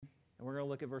we're going to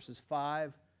look at verses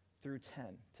 5 through 10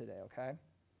 today, okay?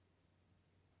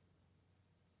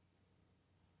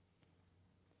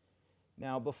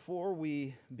 Now, before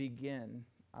we begin,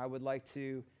 I would like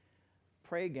to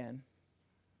pray again.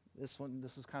 This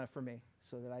is kind of for me,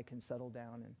 so that I can settle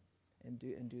down and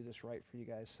do this right for you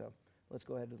guys. So let's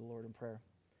go ahead to the Lord in prayer.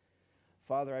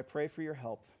 Father, I pray for your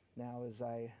help now as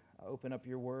I open up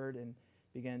your word and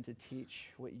begin to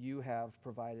teach what you have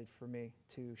provided for me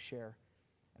to share.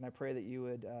 And I pray that you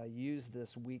would use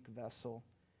this weak vessel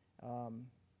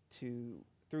through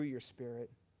your Spirit,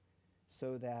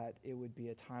 so that it would be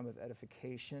a time of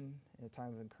edification and a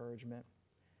time of encouragement,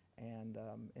 and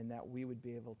that we would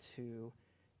be able to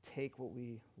take what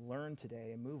we learned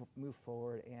today and move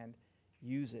forward and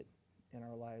use it in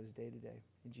our lives day to day.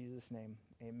 In Jesus' name,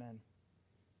 amen.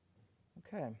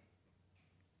 Okay.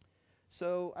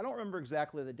 So I don't remember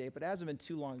exactly the date, but it hasn't been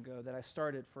too long ago that I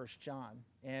started 1 John.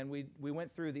 And we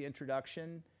went through the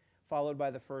introduction, followed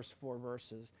by the first 4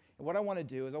 verses. And what I want to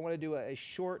do is I want to do a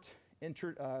short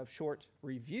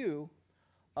review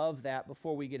of that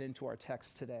before we get into our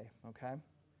text today, okay?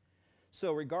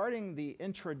 So regarding the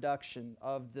introduction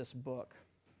of this book,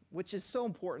 which is so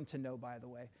important to know, by the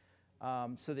way,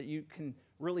 so that you can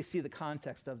really see the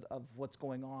context of what's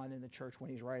going on in the church when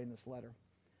he's writing this letter.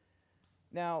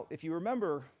 Now, if you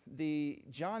remember,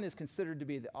 John is considered to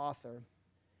be the author,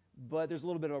 but there's a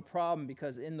little bit of a problem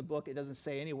because in the book it doesn't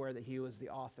say anywhere that he was the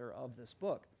author of this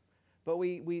book. But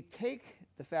we take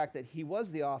the fact that he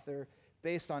was the author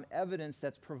based on evidence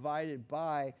that's provided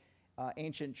by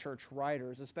ancient church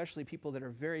writers, especially people that are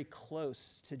very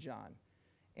close to John.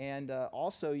 And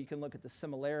also you can look at the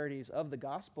similarities of the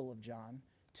Gospel of John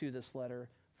to this letter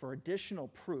for additional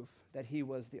proof that he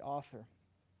was the author.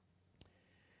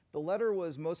 The letter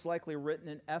was most likely written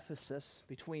in Ephesus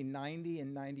between 90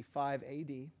 and 95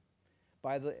 AD.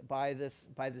 By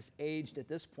this aged, at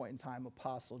this point in time,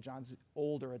 apostle. John's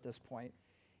older at this point,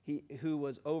 who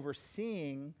was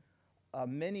overseeing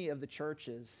many of the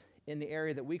churches in the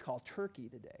area that we call Turkey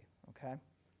today, okay?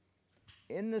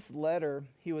 In this letter,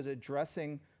 he was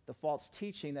addressing the false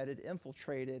teaching that had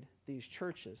infiltrated these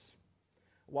churches.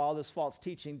 While this false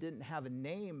teaching didn't have a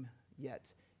name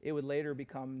yet, it would later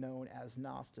become known as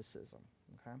Gnosticism,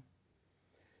 okay?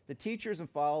 The teachers and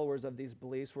followers of these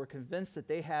beliefs were convinced that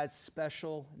they had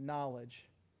special knowledge.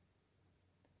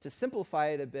 To simplify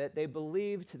it a bit, they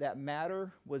believed that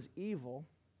matter was evil,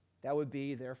 that would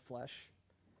be their flesh,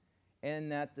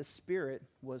 and that the spirit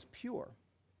was pure.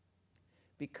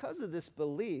 Because of this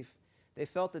belief, they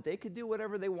felt that they could do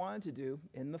whatever they wanted to do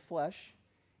in the flesh,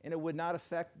 and it would not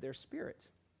affect their spirit.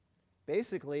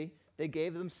 Basically, they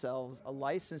gave themselves a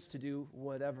license to do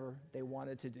whatever they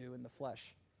wanted to do in the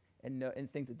flesh. And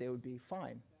think that they would be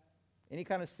fine. Any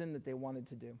kind of sin that they wanted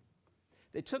to do.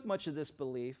 They took much of this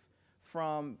belief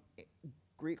from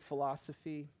Greek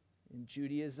philosophy and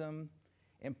Judaism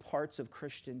and parts of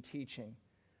Christian teaching.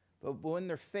 But when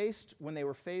they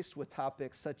were faced with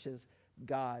topics such as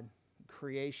God,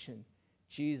 creation,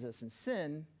 Jesus, and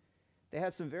sin, they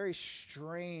had some very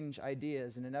strange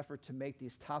ideas in an effort to make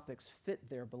these topics fit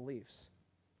their beliefs.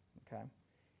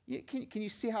 Okay? Can you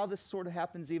see how this sort of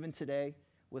happens even today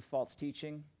with false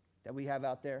teaching that we have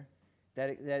out there,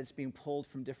 that it's being pulled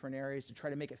from different areas to try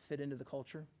to make it fit into the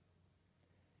culture?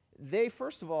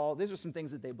 First of all, these are some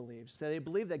things that they believed. So they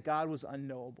believed that God was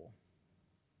unknowable.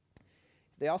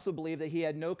 They also believed that he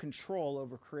had no control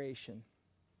over creation.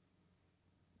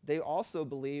 They also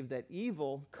believed that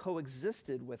evil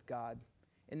coexisted with God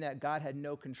and that God had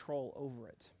no control over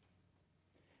it.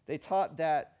 They taught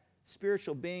that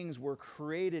spiritual beings were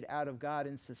created out of God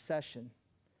in succession.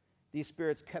 These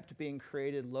spirits kept being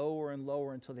created lower and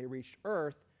lower until they reached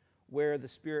earth, where the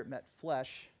spirit met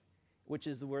flesh, which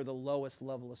is where the lowest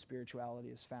level of spirituality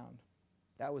is found.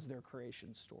 That was their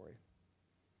creation story.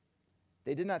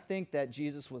 They did not think that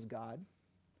Jesus was God,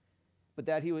 but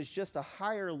that he was just a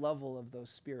higher level of those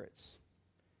spirits.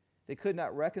 They could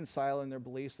not reconcile in their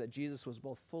beliefs that Jesus was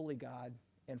both fully God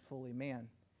and fully man.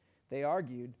 They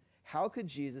argued, how could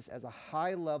Jesus, as a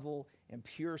high level and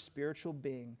pure spiritual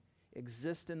being,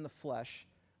 exist in the flesh,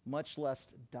 much less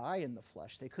die in the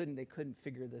flesh? They couldn't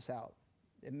figure this out.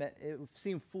 It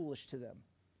seemed foolish to them.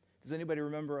 Does anybody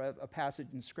remember a passage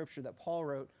in Scripture that Paul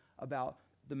wrote about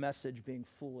the message being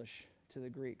foolish to the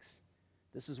Greeks?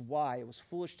 This is why it was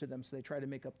foolish to them, so they tried to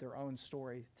make up their own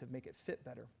story to make it fit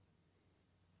better.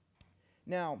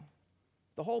 Now,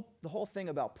 the whole thing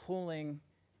about pulling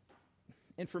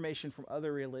information from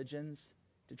other religions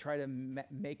to try to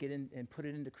make it in and put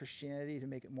it into Christianity to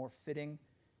make it more fitting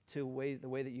to the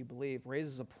way that you believe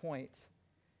raises a point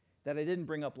that I didn't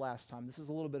bring up last time. This is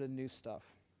a little bit of new stuff.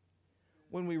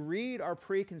 When we read our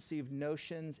preconceived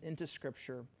notions into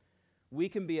Scripture, we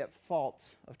can be at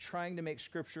fault of trying to make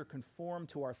Scripture conform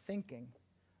to our thinking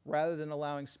rather than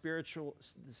allowing Scripture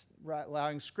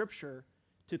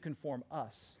to conform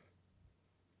us.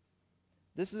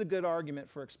 This is a good argument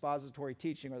for expository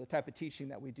teaching, or the type of teaching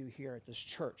that we do here at this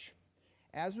church.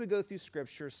 As we go through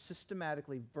Scripture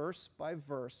systematically, verse by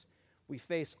verse, we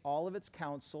face all of its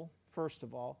counsel, first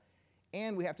of all,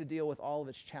 and we have to deal with all of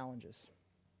its challenges.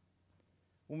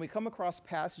 When we come across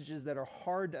passages that are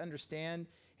hard to understand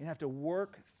and have to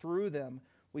work through them,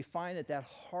 we find that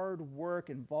hard work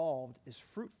involved is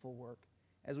fruitful work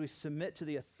as we submit to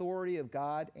the authority of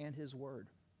God and His Word.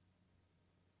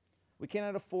 We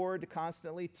cannot afford to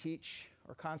constantly teach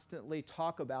or constantly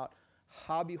talk about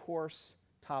hobby horse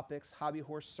topics, hobby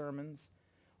horse sermons,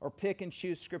 or pick and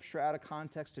choose Scripture out of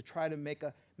context to try to make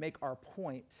our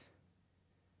point.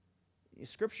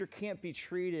 Scripture can't be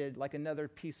treated like another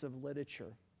piece of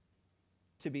literature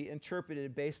to be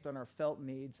interpreted based on our felt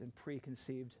needs and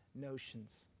preconceived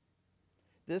notions.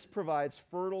 This provides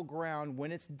fertile ground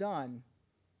when it's done.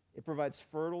 It provides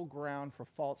fertile ground for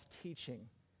false teaching,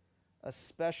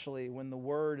 especially when the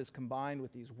Word is combined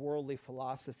with these worldly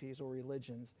philosophies or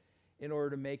religions in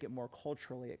order to make it more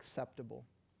culturally acceptable.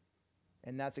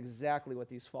 And that's exactly what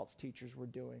these false teachers were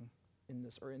doing in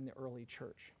the early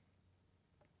church.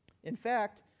 In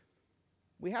fact,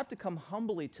 we have to come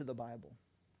humbly to the Bible.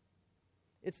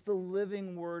 It's the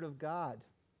living Word of God,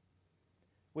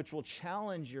 which will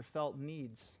challenge your felt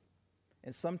needs,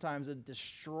 and sometimes it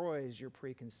destroys your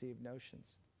preconceived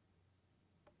notions.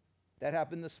 That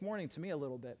happened this morning to me a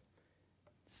little bit.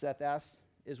 Seth asked,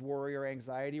 is worry or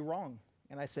anxiety wrong?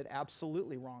 And I said,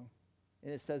 absolutely wrong.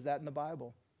 And it says that in the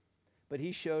Bible. But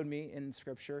he showed me in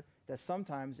Scripture that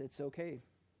sometimes it's okay.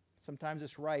 Sometimes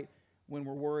it's right when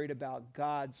we're worried about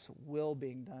God's will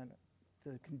being done,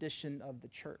 the condition of the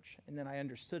church. And then I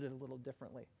understood it a little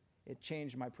differently. It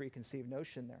changed my preconceived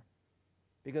notion there.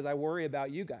 Because I worry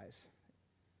about you guys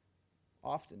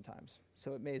oftentimes.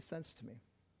 So it made sense to me.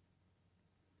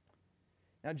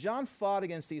 Now, John fought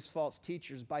against these false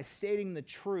teachers by stating the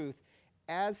truth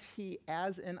as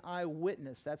an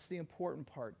eyewitness, that's the important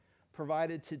part,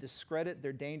 provided to discredit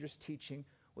their dangerous teaching,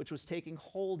 which was taking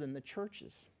hold in the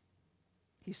churches.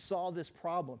 He saw this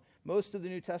problem. Most of the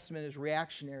New Testament is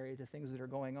reactionary to things that are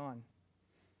going on.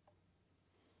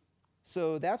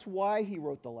 So that's why he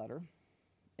wrote the letter.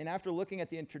 And after looking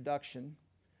at the introduction,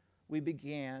 we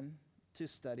began to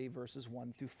study verses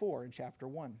 1 through 4 in chapter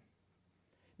 1.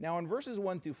 Now, in verses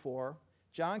 1 through 4,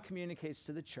 John communicates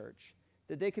to the church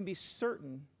that they can be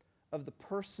certain of the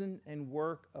person and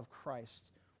work of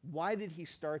Christ. Why did he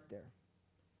start there?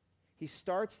 He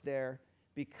starts there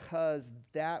because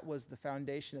that was the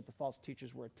foundation that the false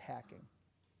teachers were attacking.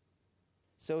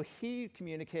 So he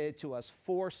communicated to us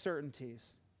 4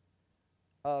 certainties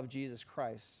of Jesus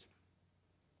Christ.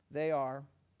 They are,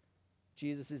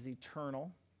 Jesus is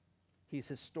eternal, he's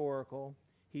historical,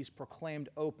 he's proclaimed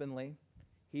openly,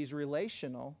 he's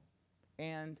relational,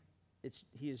 and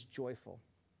he is joyful.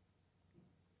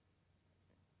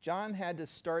 John had to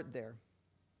start there.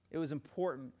 It was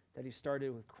important that he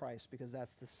started with Christ because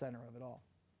that's the center of it all.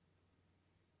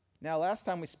 Now, last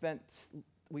time we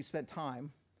spent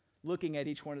time looking at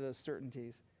each one of those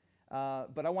certainties,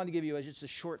 but I want to give you just a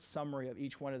short summary of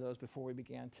each one of those before we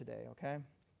began today, okay?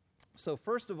 So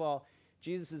first of all,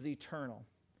 Jesus is eternal.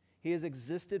 He has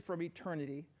existed from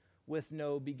eternity with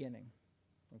no beginning,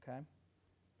 okay?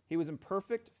 He was in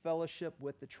perfect fellowship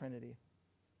with the Trinity.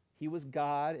 He was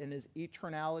God, and his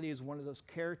eternality is one of those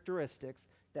characteristics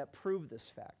that prove this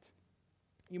fact.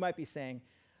 You might be saying,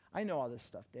 I know all this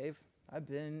stuff, Dave. I've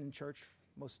been in church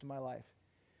most of my life.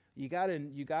 You got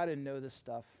to know this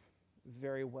stuff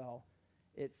very well.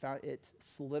 It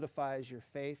solidifies your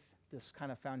faith, this kind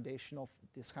of foundational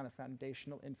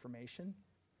information,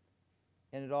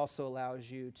 and it also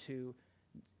allows you to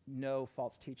know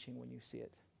false teaching when you see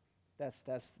it.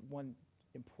 That's one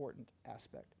important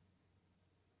aspect.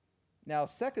 Now,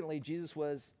 secondly, Jesus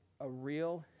was a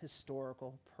real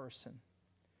historical person.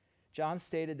 John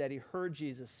stated that he heard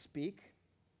Jesus speak.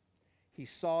 He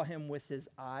saw him with his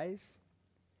eyes.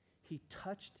 He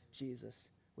touched Jesus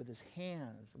with his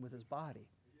hands and with his body.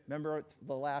 Remember at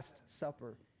the Last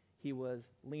Supper, he was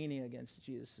leaning against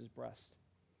Jesus' breast.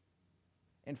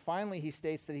 And finally, he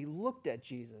states that he looked at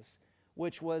Jesus,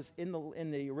 which was in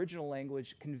the original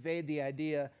language conveyed the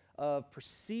idea of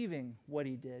perceiving what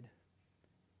he did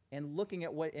and looking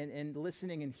at what and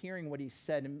listening and hearing what he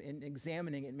said and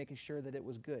examining it and making sure that it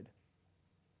was good.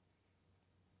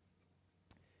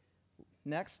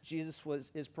 Next, Jesus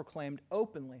is proclaimed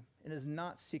openly and is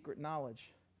not secret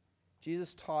knowledge.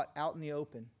 Jesus taught out in the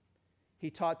open. He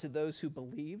taught to those who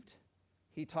believed.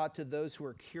 He taught to those who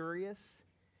were curious.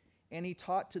 And he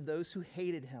taught to those who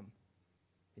hated him.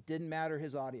 It didn't matter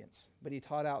his audience, but he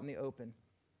taught out in the open.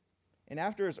 And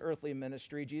after his earthly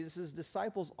ministry, Jesus'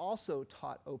 disciples also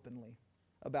taught openly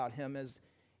about him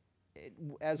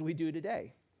as we do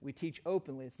today. We teach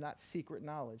openly. It's not secret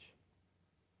knowledge.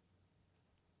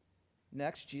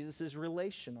 Next, Jesus is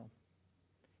relational.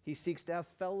 He seeks to have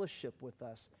fellowship with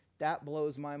us. That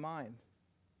blows my mind,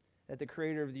 that the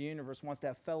creator of the universe wants to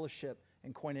have fellowship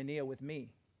and koinonia with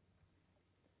me.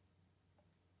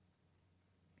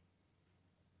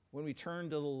 When we turn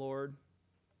to the Lord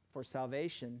for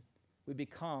salvation, we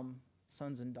become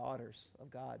sons and daughters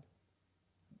of God,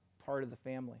 part of the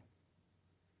family.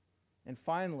 And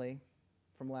finally,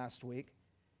 from last week,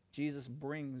 Jesus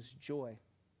brings joy.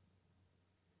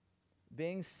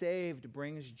 Being saved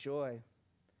brings joy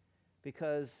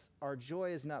because our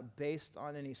joy is not based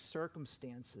on any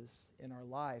circumstances in our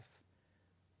life,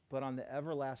 but on the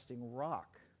everlasting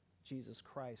rock, Jesus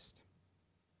Christ.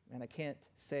 And I can't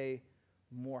say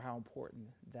more how important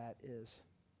that is.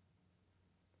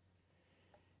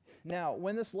 Now,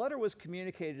 when this letter was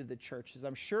communicated to the churches,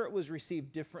 I'm sure it was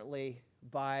received differently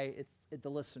by the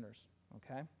listeners,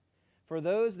 okay? For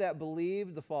those that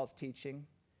believed the false teaching,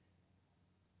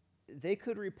 they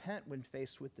could repent when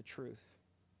faced with the truth,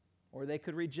 or they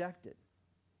could reject it.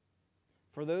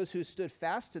 For those who stood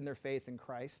fast in their faith in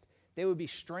Christ, they would be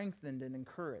strengthened and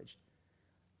encouraged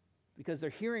because they're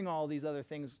hearing all these other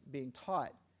things being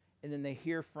taught, and then they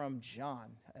hear from John,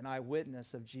 an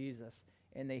eyewitness of Jesus,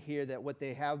 and they hear that what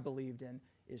they have believed in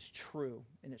is true,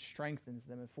 and it strengthens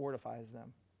them and fortifies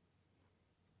them.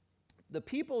 The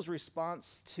people's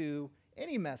response to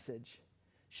any message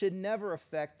should never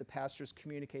affect the pastor's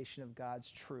communication of God's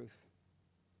truth.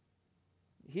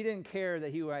 He didn't care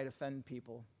that he might offend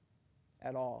people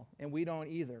at all, and we don't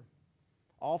either.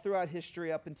 All throughout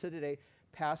history up until today,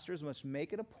 pastors must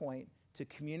make it a point to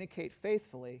communicate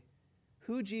faithfully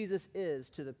who Jesus is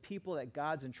to the people that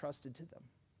God's entrusted to them.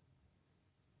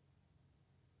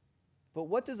 But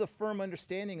what does a firm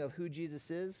understanding of who Jesus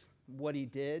is, what he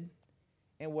did,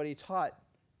 and what he taught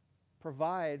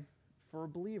provide for a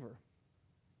believer?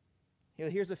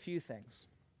 Here's a few things.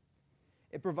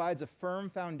 It provides a firm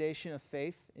foundation of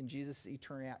faith in Jesus'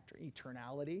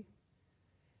 eternality,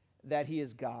 that he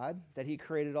is God, that he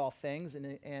created all things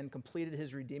and completed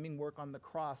his redeeming work on the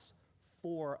cross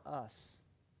for us.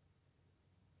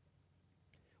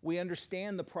 We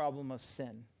understand the problem of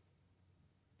sin.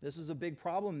 This was a big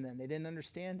problem then. They didn't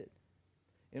understand it.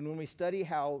 And when we study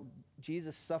how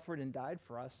Jesus suffered and died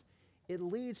for us, it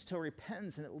leads to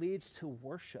repentance and it leads to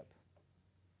worship.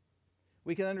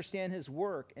 We can understand his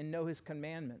work and know his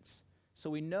commandments, so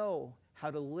we know how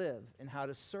to live and how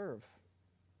to serve.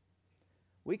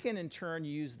 We can in turn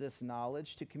use this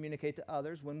knowledge to communicate to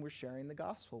others when we're sharing the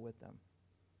gospel with them.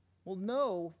 We'll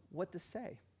know what to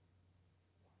say.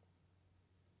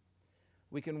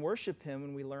 We can worship him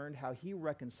when we learned how he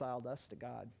reconciled us to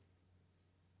God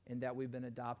and that we've been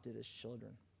adopted as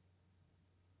children.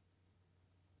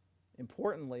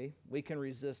 Importantly, we can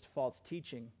resist false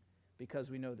teaching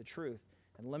because we know the truth.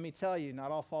 And let me tell you,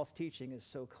 not all false teaching is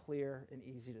so clear and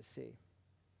easy to see.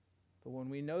 But when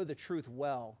we know the truth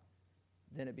well,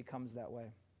 then it becomes that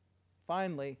way.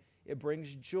 Finally, it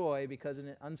brings joy because in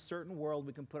an uncertain world,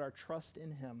 we can put our trust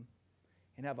in him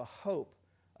and have a hope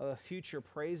of a future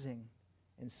praising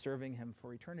and serving him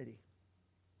for eternity,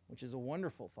 which is a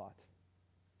wonderful thought.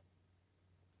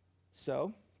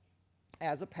 So,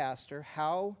 as a pastor,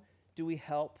 how do we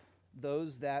help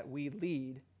those that we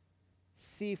lead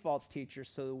see false teachers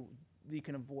so we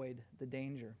can avoid the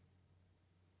danger?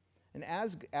 And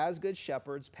as good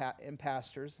shepherds and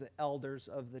pastors, the elders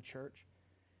of the church,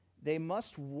 they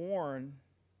must warn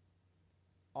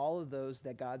all of those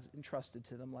that God's entrusted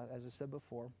to them, as I said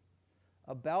before,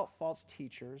 about false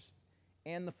teachers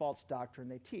and the false doctrine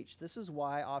they teach. This is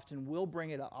why often we'll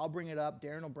bring it up. I'll bring it up.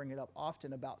 Darren will bring it up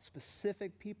often about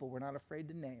specific people we're not afraid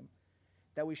to name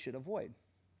that we should avoid.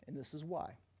 And this is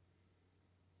why.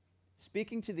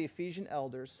 Speaking to the Ephesian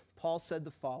elders, Paul said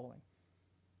the following.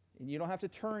 And you don't have to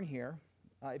turn here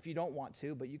if you don't want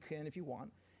to, but you can if you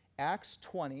want. Acts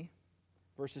 20,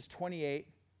 verses 28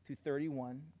 through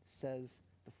 31 says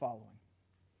the following.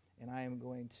 And I am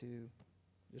going to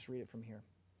just read it from here.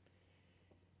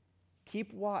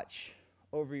 Keep watch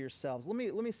over yourselves. Let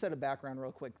me set a background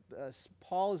real quick.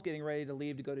 Paul is getting ready to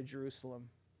leave to go to Jerusalem,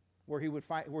 where he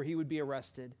would be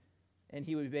arrested, and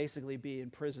he would basically be in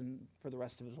prison for the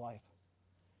rest of his life.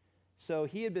 So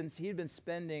he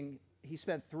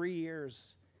spent 3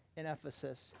 years in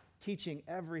Ephesus teaching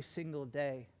every single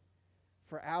day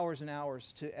for hours and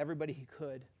hours to everybody he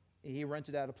could. He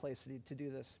rented out a place to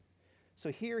do this. So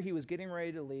here he was getting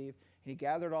ready to leave, and he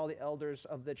gathered all the elders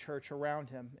of the church around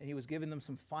him, and he was giving them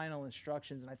some final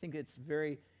instructions. And I think it's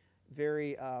very,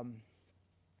 very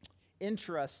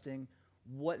interesting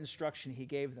what instruction he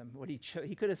gave them.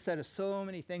 He could have said so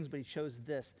many things, but he chose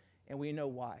this, and we know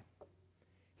why.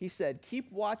 He said, keep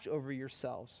watch over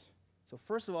yourselves. So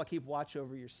first of all, keep watch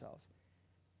over yourselves,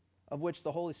 of which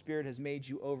the Holy Spirit has made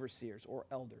you overseers or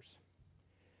elders.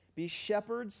 Be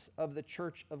shepherds of the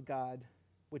church of God,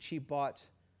 which he bought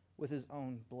with his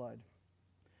own blood.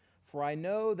 For I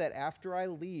know that after I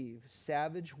leave,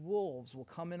 savage wolves will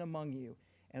come in among you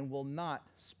and will not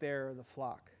spare the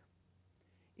flock.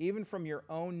 Even from your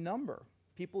own number,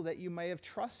 people that you may have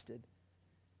trusted,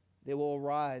 they will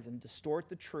arise and distort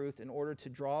the truth in order to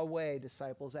draw away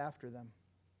disciples after them.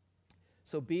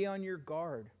 So be on your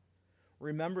guard.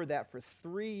 Remember that for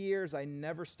 3 years I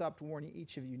never stopped warning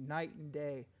each of you night and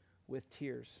day with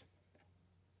tears.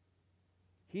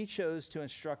 He chose to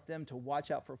instruct them to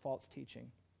watch out for false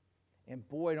teaching. And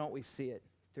boy, don't we see it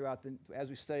as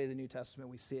we study the New Testament,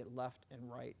 we see it left and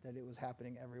right, that it was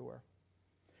happening everywhere.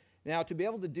 Now, to be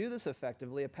able to do this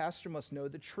effectively, a pastor must know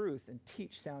the truth and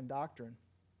teach sound doctrine.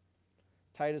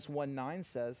 Titus 1:9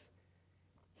 says,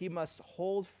 he must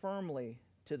hold firmly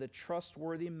to the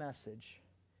trustworthy message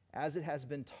as it has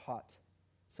been taught,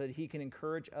 so that he can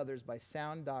encourage others by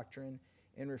sound doctrine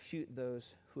and refute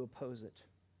those who oppose it.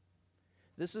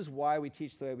 This is why we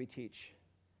teach the way we teach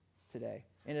today.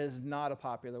 And it is not a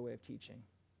popular way of teaching,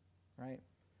 right?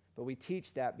 But we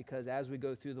teach that because as we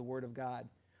go through the Word of God,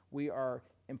 we are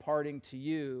imparting to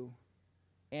you,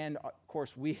 and of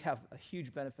course we have a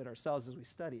huge benefit ourselves as we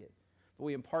study it, but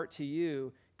we impart to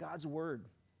you God's Word.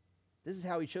 This is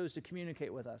how he chose to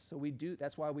communicate with us. So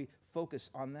that's why we focus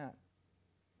on that.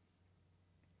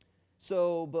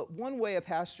 So, but one way a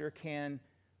pastor can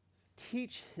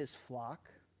teach his flock,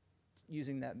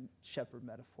 using that shepherd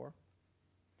metaphor,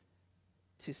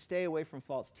 to stay away from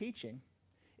false teaching,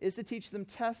 is to teach them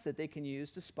tests that they can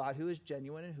use to spot who is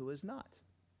genuine and who is not.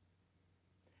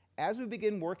 As we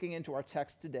begin working into our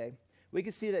text today, we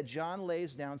can see that John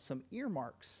lays down some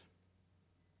earmarks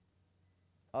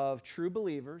of true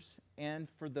believers and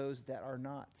for those that are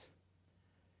not.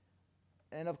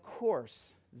 And of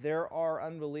course, there are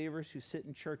unbelievers who sit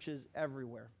in churches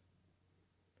everywhere.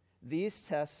 These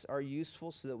tests are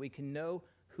useful so that we can know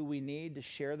who we need to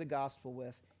share the gospel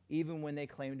with, even when they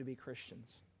claim to be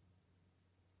Christians.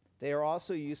 They are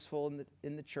also useful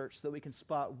in the church so that we can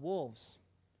spot wolves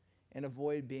and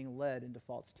avoid being led into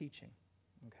false teaching.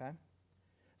 Okay?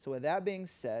 So with that being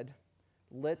said,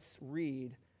 let's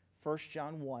read 1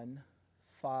 John 1,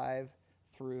 5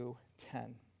 through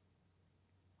 10.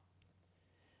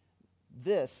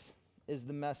 This is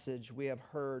the message we have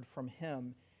heard from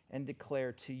him and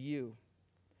declare to you.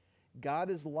 God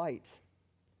is light.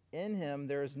 In him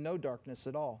there is no darkness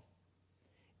at all.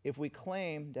 If we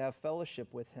claim to have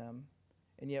fellowship with him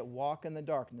and yet walk in the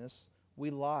darkness,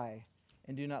 we lie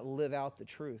and do not live out the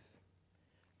truth.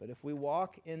 But if we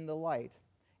walk in the light,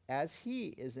 as he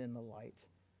is in the light,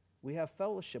 we have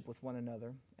fellowship with one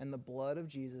another, and the blood of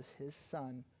Jesus, his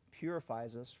Son,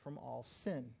 purifies us from all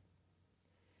sin.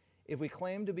 If we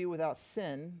claim to be without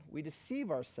sin, we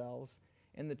deceive ourselves,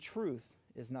 and the truth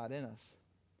is not in us.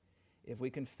 If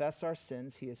we confess our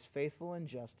sins, he is faithful and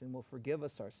just and will forgive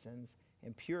us our sins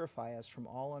and purify us from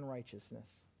all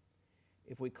unrighteousness.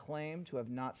 If we claim to have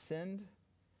not sinned,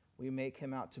 we make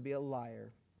him out to be a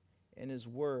liar, and his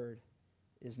word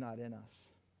is not in us.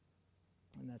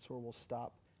 And that's where we'll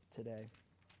stop today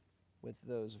with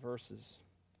those verses.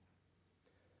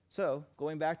 So,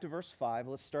 going back to verse 5,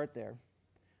 let's start there.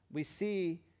 We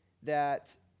see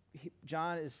that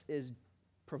John is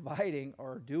providing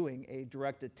or doing a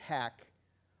direct attack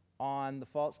on the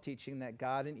false teaching that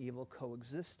God and evil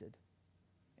coexisted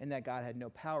and that God had no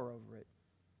power over it.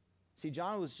 See,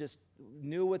 John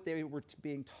knew what they were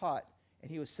being taught,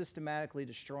 and he was systematically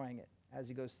destroying it as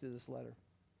he goes through this letter.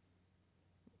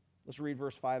 Let's read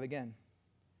verse 5 again.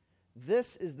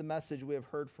 This is the message we have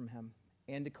heard from him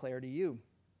and declare to you.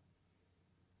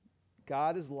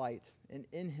 God is light, and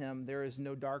in him there is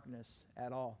no darkness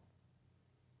at all.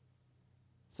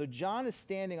 So John is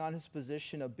standing on his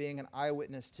position of being an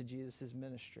eyewitness to Jesus'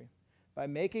 ministry by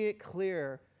making it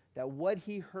clear that what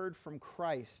he heard from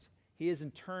Christ, he is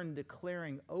in turn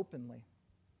declaring openly.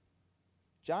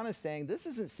 John is saying, this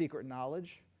isn't secret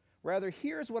knowledge. Rather,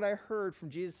 here's what I heard from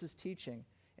Jesus' teaching,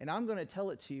 and I'm going to tell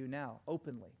it to you now,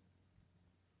 openly.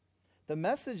 The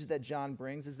message that John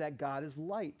brings is that God is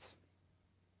light.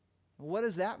 What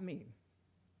does that mean?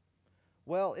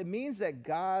 Well, it means that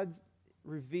God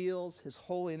reveals his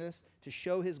holiness to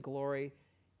show his glory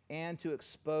and to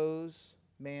expose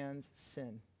man's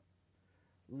sin.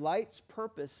 Light's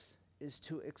purpose is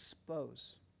to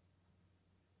expose.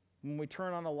 When we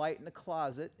turn on a light in a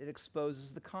closet, it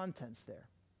exposes the contents there.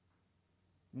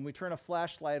 When we turn a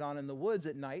flashlight on in the woods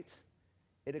at night,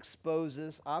 it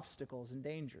exposes obstacles and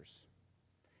dangers.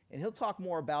 And he'll talk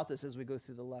more about this as we go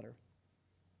through the letter,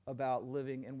 about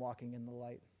living and walking in the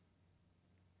light.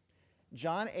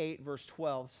 John 8, verse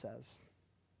 12 says,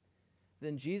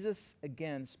 "Then Jesus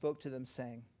again spoke to them,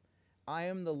 saying, I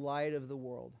am the light of the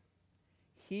world.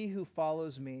 He who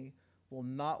follows me will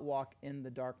not walk in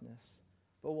the darkness,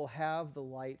 but will have the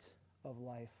light of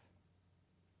life."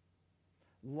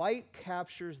 Light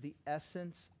captures the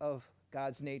essence of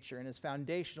God's nature and is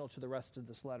foundational to the rest of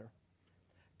this letter.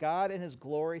 God and his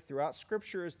glory throughout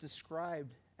Scripture is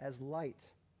described as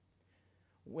light.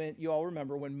 When you all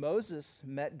remember, when Moses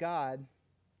met God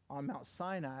on Mount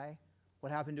Sinai,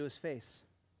 what happened to his face?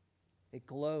 It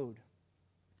glowed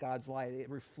God's light. It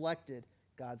reflected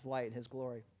God's light and his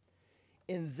glory.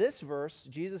 In this verse,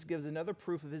 Jesus gives another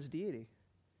proof of his deity.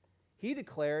 He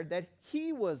declared that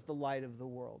he was the light of the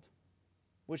world,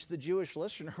 which the Jewish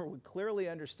listener would clearly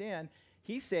understand.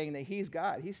 He's saying that he's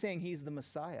God. He's saying he's the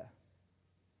Messiah.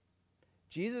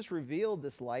 Jesus revealed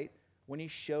this light when he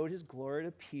showed his glory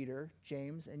to Peter,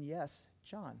 James, and yes,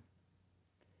 John.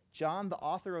 John, the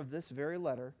author of this very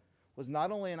letter, was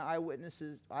not only an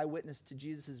eyewitness to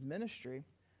Jesus' ministry,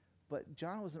 but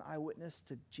John was an eyewitness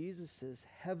to Jesus'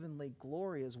 heavenly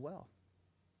glory as well.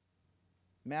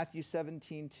 Matthew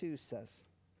 17:2 says,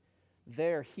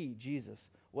 "There he, Jesus,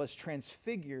 was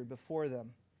transfigured before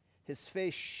them. His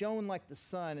face shone like the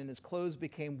sun, and his clothes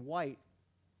became white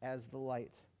as the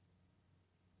light."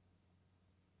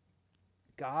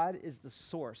 God is the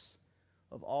source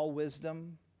of all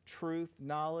wisdom, truth,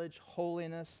 knowledge,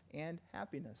 holiness, and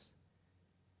happiness.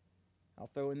 I'll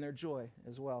throw in there joy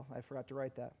as well. I forgot to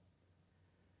write that.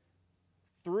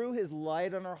 Through his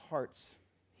light on our hearts,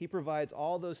 he provides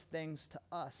all those things to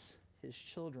us, his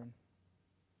children.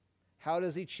 How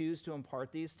does he choose to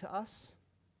impart these to us?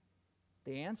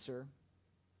 The answer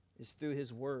is through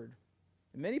his word.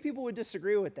 And many people would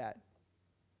disagree with that.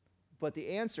 But the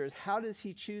answer is, how does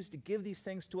he choose to give these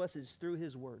things to us? Is through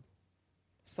his word.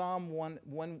 Psalm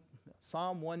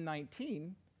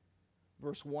 119,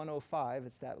 verse 105,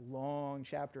 it's that long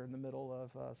chapter in the middle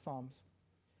of Psalms.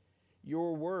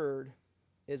 "Your word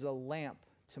is a lamp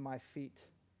to my feet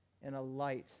and a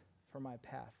light for my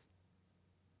path."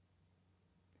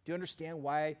 Do you understand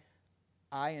why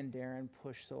I and Darren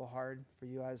push so hard for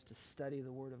you guys to study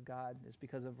the Word of God? It's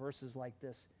because of verses like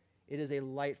this. It is a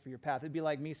light for your path. It'd be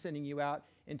like me sending you out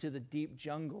into the deep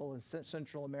jungle in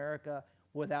Central America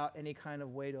without any kind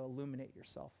of way to illuminate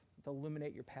yourself, to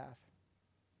illuminate your path.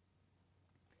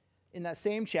 In that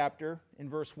same chapter, in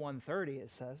verse 130, it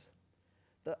says,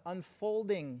 "The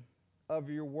unfolding of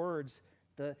your words,"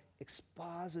 the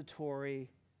expository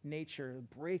nature,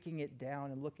 breaking it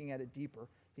down and looking at it deeper.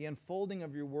 "The unfolding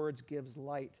of your words gives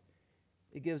light."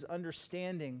 It gives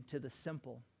understanding to the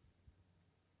simple.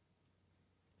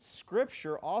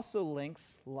 Scripture also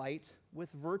links light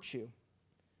with virtue,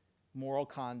 moral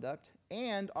conduct,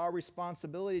 and our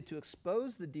responsibility to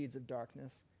expose the deeds of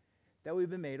darkness that we've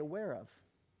been made aware of.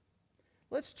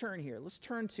 Let's turn here. Let's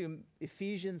turn to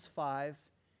Ephesians 5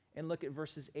 and look at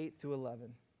verses 8 through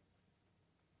 11.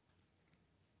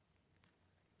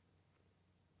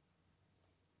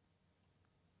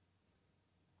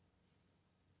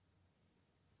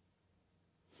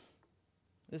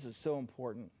 This is so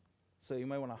important, so you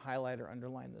might want to highlight or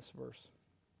underline this verse.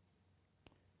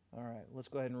 All right, let's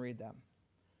go ahead and read that.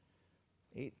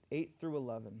 8 through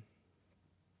 11.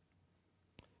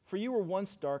 "For you were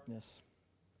once darkness,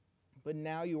 but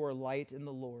now you are light in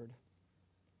the Lord.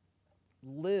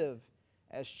 Live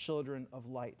as children of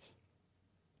light.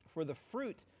 For the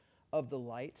fruit of the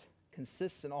light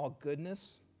consists in all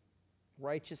goodness,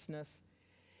 righteousness,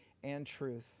 and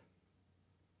truth."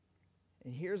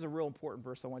 And here's a real important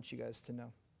verse I want you guys to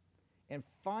know. "And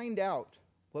find out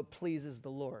what pleases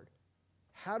the Lord."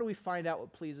 How do we find out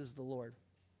what pleases the Lord?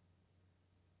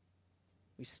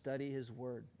 We study his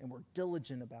word, and we're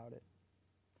diligent about it.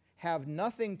 "Have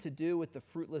nothing to do with the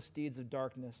fruitless deeds of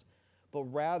darkness, but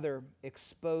rather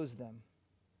expose them."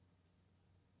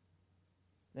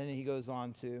 Then he goes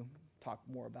on to talk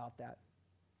more about that.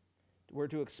 We're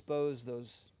to expose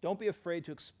those. Don't be afraid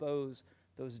to expose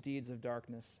those deeds of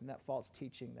darkness and that false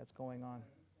teaching that's going on.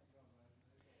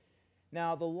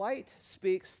 Now, the light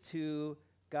speaks to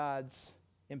God's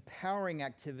empowering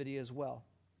activity as well.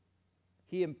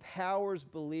 He empowers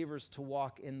believers to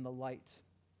walk in the light.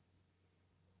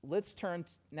 let's turn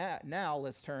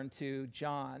to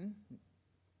John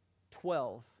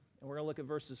 12, and we're going to look at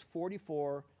verses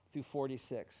 44 through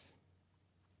 46.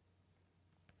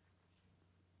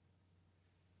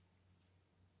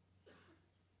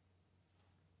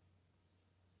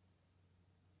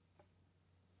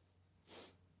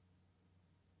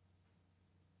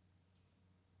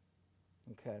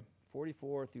 Okay,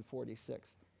 44 through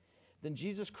 46. Then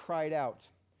Jesus cried out,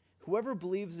 "Whoever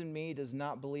believes in me does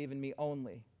not believe in me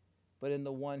only, but in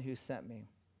the one who sent me.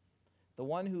 The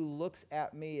one who looks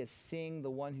at me is seeing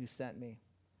the one who sent me.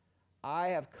 I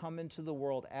have come into the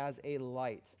world as a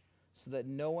light, so that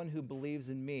no one who believes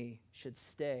in me should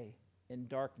stay in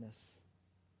darkness."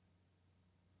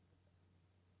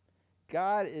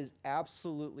 God is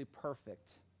absolutely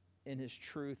perfect in his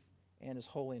truth and his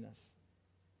holiness.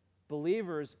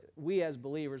 We as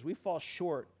believers, we fall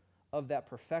short of that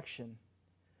perfection,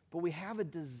 but we have a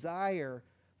desire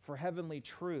for heavenly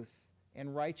truth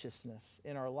and righteousness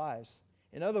in our lives.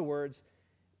 In other words,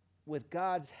 with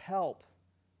God's help,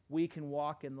 we can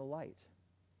walk in the light.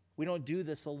 We don't do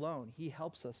this alone. He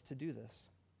helps us to do this.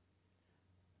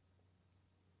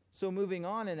 So moving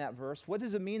on in that verse, what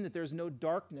does it mean that there's no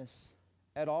darkness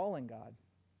at all in God?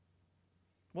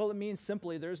 Well, it means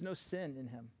simply there's no sin in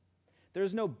him.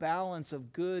 There's no balance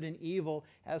of good and evil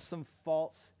as some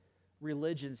false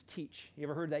religions teach. You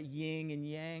ever heard that yin and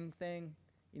yang thing,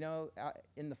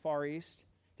 in the Far East?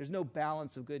 There's no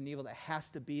balance of good and evil. That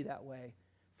has to be that way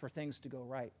for things to go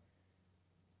right.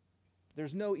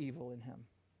 There's no evil in him.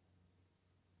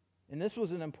 And this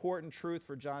was an important truth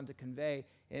for John to convey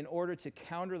in order to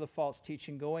counter the false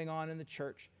teaching going on in the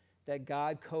church that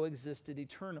God coexisted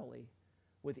eternally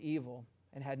with evil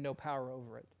and had no power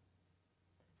over it.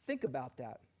 Think about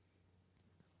that.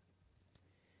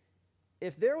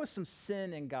 If there was some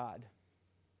sin in God,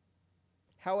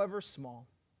 however small,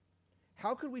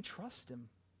 how could we trust him?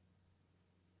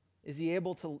 If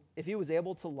he was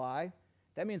able to lie,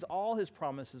 that means all his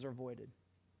promises are voided.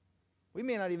 We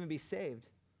may not even be saved.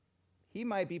 He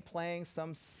might be playing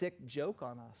some sick joke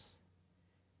on us.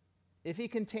 If he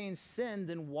contains sin,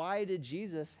 then why did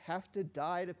Jesus have to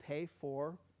die to pay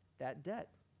for that debt?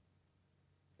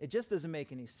 It just doesn't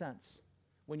make any sense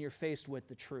when you're faced with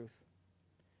the truth.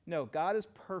 No, God is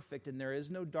perfect and there is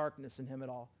no darkness in him at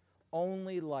all,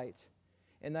 only light.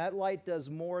 And that light does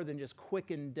more than just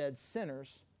quicken dead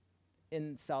sinners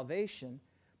in salvation,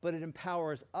 but it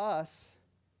empowers us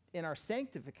in our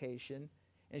sanctification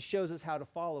and shows us how to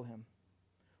follow him.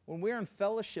 When we're in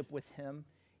fellowship with him,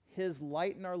 his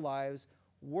light in our lives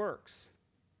works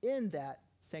in that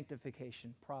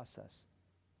sanctification process.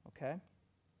 Okay?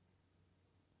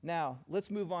 Now,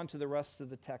 let's move on to the rest of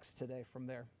the text today from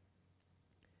there.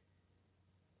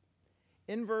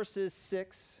 In verses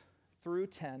 6 through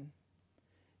 10,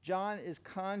 John is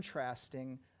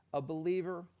contrasting a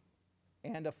believer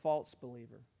and a false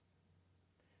believer.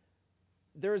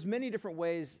 There's many different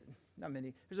ways,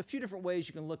 there's a few different ways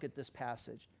you can look at this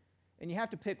passage. And you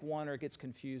have to pick one or it gets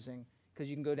confusing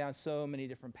because you can go down so many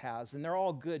different paths, and they're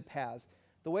all good paths.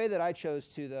 The way that I chose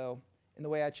to, though, and the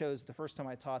way I chose the first time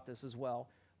I taught this as well,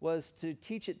 was to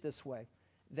teach it this way,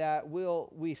 that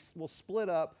we'll split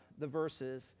up the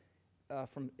verses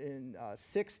from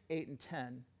 6, 8, and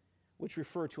 10, which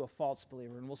refer to a false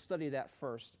believer, and we'll study that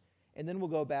first. And then we'll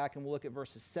go back and we'll look at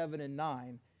verses 7 and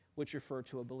 9, which refer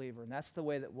to a believer. And that's the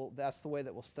way that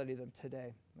we'll study them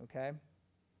today, okay?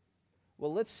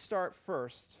 Well, let's start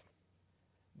first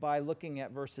by looking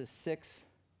at verses 6,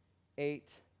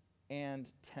 8, and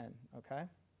 10, okay?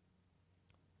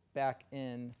 Back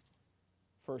in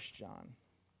 1 John.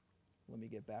 Let me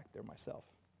get back there myself.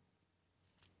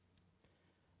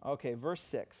 Okay, verse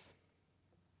 6.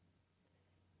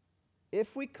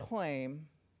 If we claim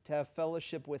to have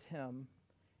fellowship with him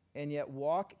and yet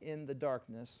walk in the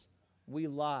darkness, we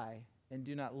lie and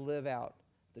do not live out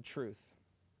the truth.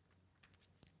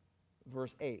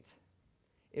 Verse 8.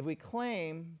 If we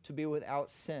claim to be without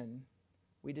sin,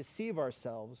 we deceive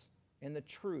ourselves and the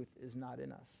truth is not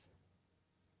in us.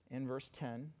 In verse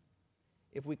 10.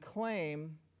 If we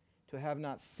claim to have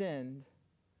not sinned,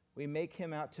 we make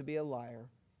him out to be a liar,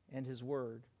 and his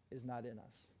word is not in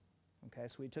us. Okay,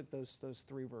 so we took those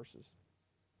three verses.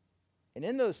 And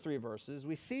in those three verses,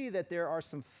 we see that there are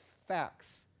some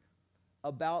facts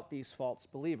about these false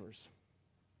believers.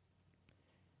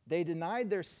 They denied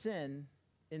their sin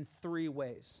in three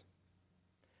ways.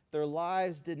 Their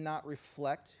lives did not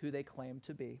reflect who they claimed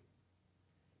to be.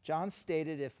 John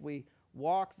stated if we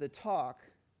walk the talk,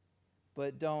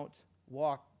 but don't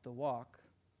walk the walk.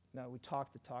 No, we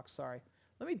talk the talk, sorry.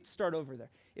 Let me start over there.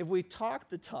 If we talk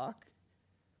the talk,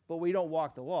 but we don't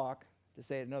walk the walk, to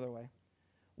say it another way,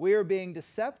 We are being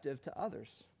deceptive to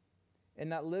others and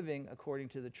not living according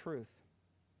to the truth.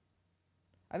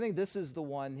 I think this is the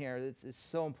one here. It's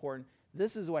so important.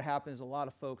 This is what happens to a lot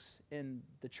of folks in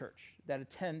the church that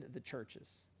attend the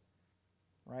churches,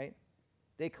 right?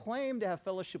 They claim to have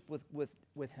fellowship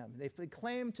with him. They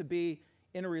claim to be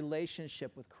in a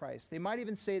relationship with Christ. They might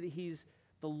even say that he's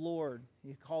the Lord.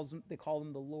 They call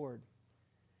him the Lord.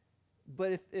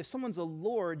 But if someone's a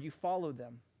Lord, you follow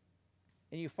them.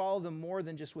 And you follow them more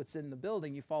than just what's in the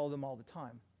building. You follow them all the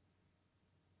time.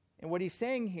 And what he's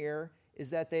saying here is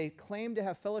that they claim to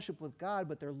have fellowship with God,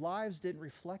 but their lives didn't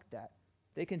reflect that.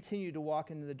 They continue to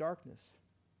walk into the darkness.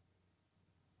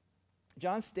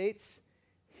 John states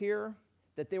here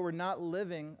that they were not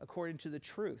living according to the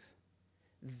truth.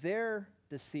 They're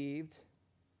deceived,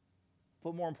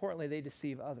 but more importantly, they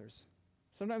deceive others.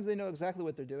 Sometimes they know exactly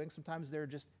what they're doing. Sometimes they're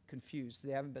just confused.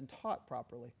 They haven't been taught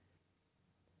properly.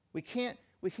 We can't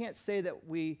say that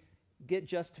we get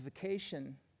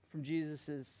justification from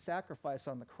Jesus' sacrifice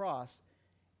on the cross,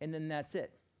 and then that's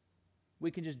it.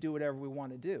 We can just do whatever we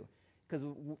want to do. Because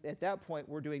at that point,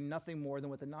 we're doing nothing more than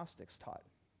what the Gnostics taught.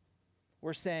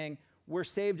 We're saying, we're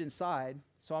saved inside,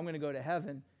 so I'm going to go to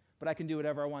heaven, but I can do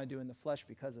whatever I want to do in the flesh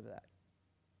because of that.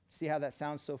 See how that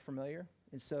sounds so familiar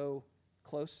and so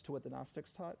close to what the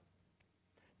Gnostics taught?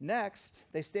 Next,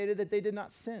 they stated that they did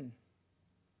not sin.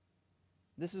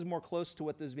 This is more close to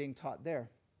what was being taught there.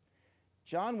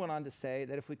 John went on to say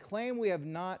that if we claim we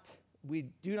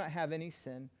do not have any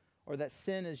sin, or that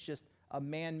sin is just a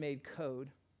man-made code,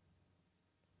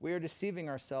 we are deceiving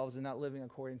ourselves and not living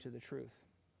according to the truth.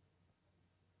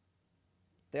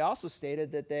 They also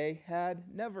stated that they had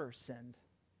never sinned.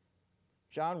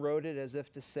 John wrote that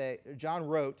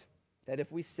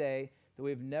if we say that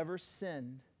we've never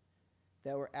sinned,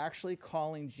 that we're actually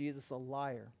calling Jesus a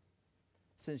liar,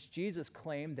 since Jesus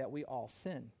claimed that we all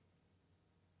sin.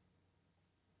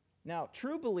 Now,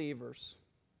 true believers,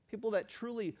 people that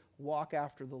truly walk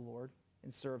after the Lord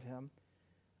and serve him,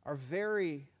 are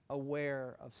very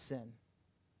aware of sin.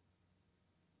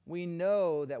 We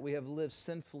know that we have lived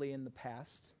sinfully in the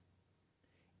past,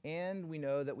 and we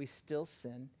know that we still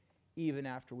sin even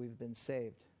after we've been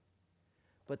saved.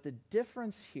 But the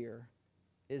difference here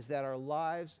is that our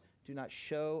lives do not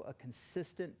show a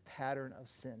consistent pattern of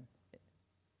sin.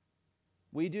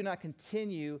 We do not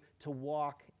continue to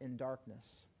walk in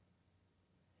darkness.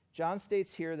 John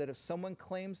states here that if someone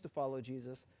claims to follow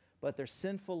Jesus, but their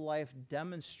sinful life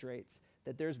demonstrates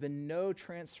that there's been no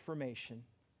transformation,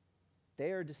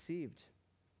 they are deceived.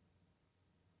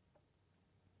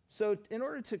 So in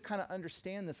order to kind of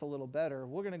understand this a little better,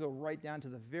 we're going to go right down to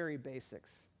the very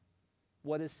basics.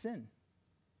 What is sin?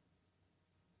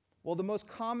 Well, the most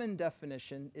common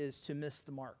definition is to miss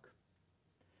the mark.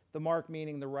 The mark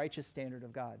meaning the righteous standard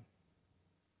of God.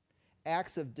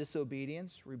 Acts of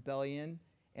disobedience, rebellion,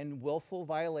 and willful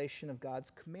violation of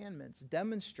God's commandments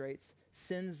demonstrates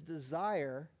sin's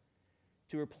desire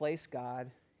to replace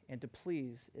God and to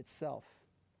please itself.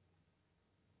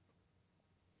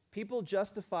 People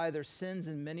justify their sins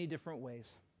in many different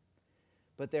ways,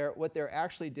 but what they're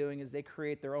actually doing is they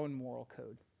create their own moral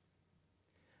code.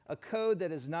 A code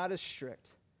that is not as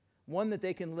strict, one that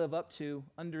they can live up to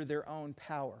under their own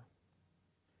power.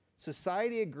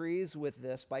 Society agrees with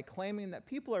this by claiming that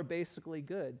people are basically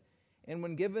good, and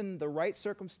when given the right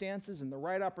circumstances and the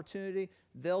right opportunity,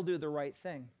 they'll do the right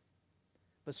thing.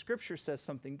 But Scripture says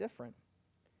something different.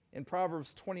 In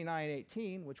Proverbs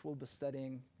 29:18, which we'll be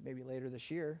studying maybe later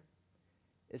this year,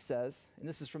 it says, and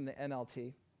this is from the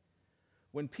NLT,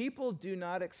 when people do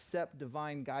not accept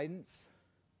divine guidance,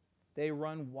 they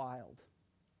run wild.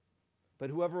 But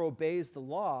whoever obeys the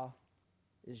law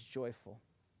is joyful.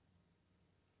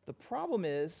 The problem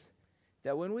is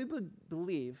that when we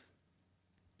believe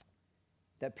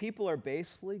that people are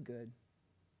basically good,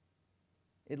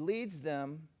 it leads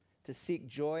them to seek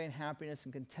joy and happiness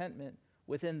and contentment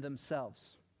within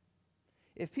themselves.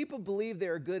 If people believe they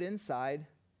are good inside,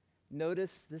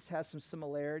 notice this has some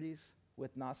similarities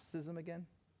with Gnosticism again.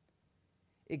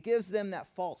 It gives them that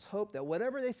false hope that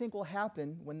whatever they think will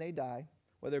happen when they die,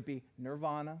 whether it be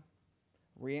nirvana,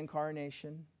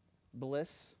 reincarnation,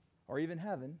 bliss, or even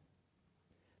heaven,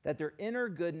 that their inner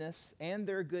goodness and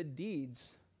their good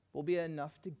deeds will be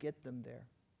enough to get them there.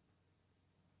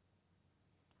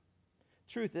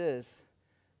 Truth is,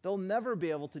 they'll never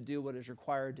be able to do what is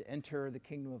required to enter the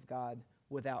kingdom of God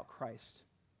without Christ.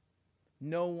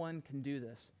 No one can do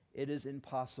this. It is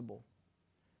impossible.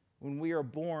 When we are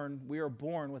born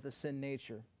with a sin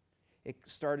nature. It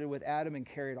started with Adam and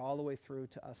carried all the way through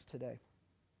to us today.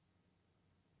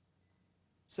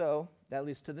 So that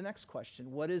leads to the next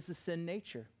question. What is the sin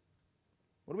nature?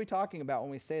 What are we talking about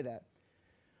when we say that?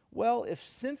 Well, if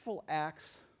sinful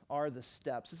acts are the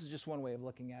steps, this is just one way of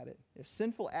looking at it. If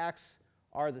sinful acts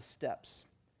are the steps,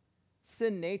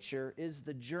 sin nature is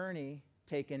the journey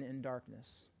taken in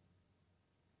darkness.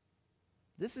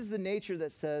 This is the nature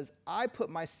that says, I put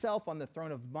myself on the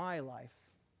throne of my life.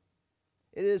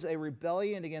 It is a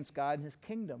rebellion against God and his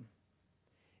kingdom.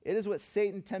 It is what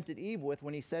Satan tempted Eve with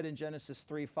when he said in Genesis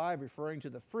 3:5, referring to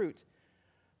the fruit,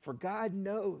 for God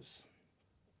knows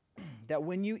that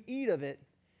when you eat of it,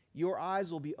 your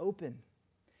eyes will be open,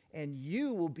 and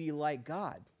you will be like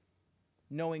God,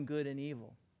 knowing good and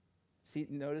evil. See,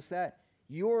 notice that?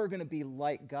 You're going to be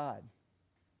like God.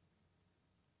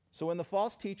 So when the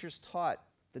false teachers taught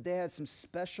that they had some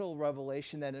special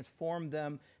revelation that informed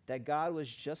them that God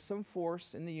was just some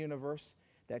force in the universe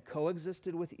that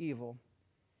coexisted with evil,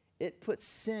 it put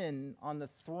sin on the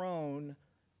throne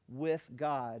with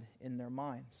God in their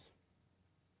minds.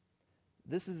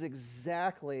 This is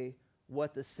exactly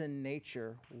what the sin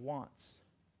nature wants.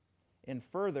 And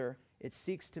further, it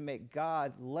seeks to make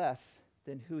God less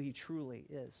than who he truly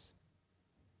is.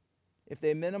 If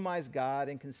they minimize God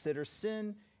and consider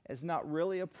sin as not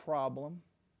really a problem,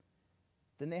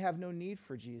 then they have no need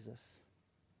for Jesus.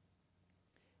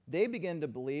 They begin to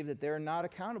believe that they're not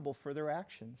accountable for their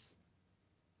actions,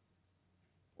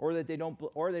 or they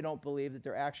don't believe that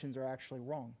their actions are actually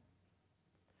wrong.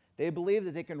 They believe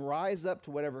that they can rise up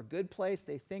to whatever good place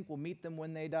they think will meet them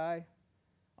when they die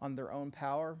on their own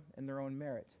power and their own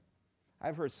merit.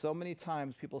 I've heard so many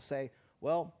times people say,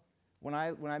 well, when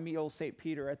I meet old St.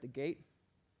 Peter at the gate,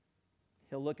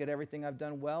 he'll look at everything I've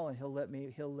done well and he'll let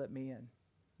me in,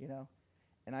 you know?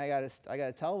 And I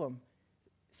gotta tell them,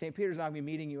 St. Peter's not going to be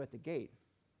meeting you at the gate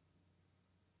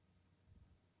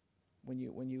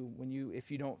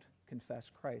if you don't confess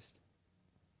Christ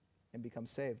and become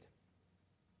saved.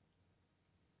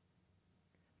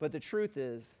 But the truth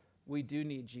is, we do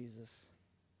need Jesus.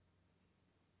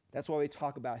 That's why we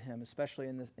talk about him, especially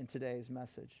in today's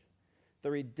message.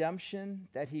 The redemption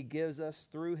that he gives us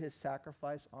through his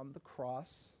sacrifice on the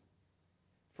cross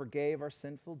forgave our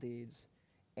sinful deeds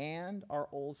and our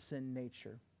old sin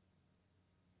nature.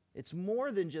 It's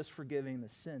more than just forgiving the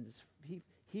sins.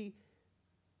 He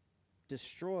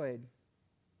destroyed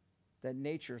that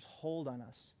nature's hold on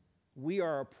us. We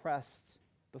are oppressed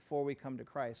before we come to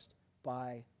Christ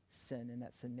by sin and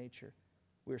that sin nature.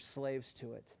 We're slaves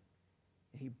to it.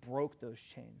 And he broke those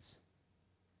chains.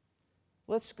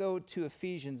 Let's go to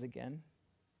Ephesians again.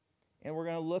 And we're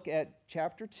going to look at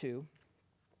chapter 2.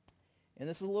 And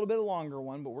this is a little bit longer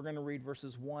one, but we're going to read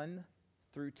verses 1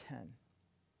 through 10.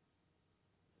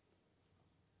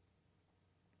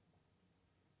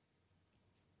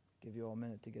 Give you all a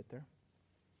minute to get there.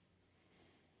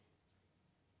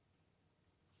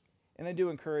 And I do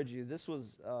encourage you, this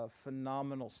was a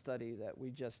phenomenal study that we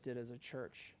just did as a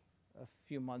church a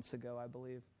few months ago, I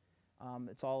believe.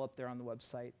 It's all up there on the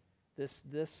website.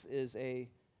 This is a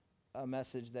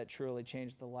message that truly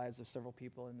changed the lives of several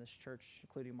people in this church,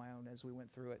 including my own, as we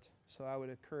went through it. So I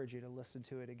would encourage you to listen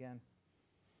to it again.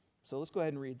 So let's go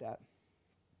ahead and read that.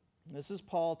 This is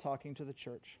Paul talking to the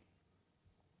church.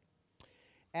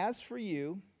 As for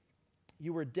you,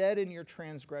 you were dead in your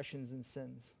transgressions and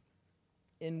sins,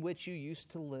 in which you used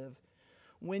to live,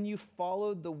 when you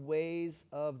followed the ways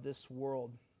of this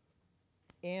world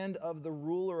and of the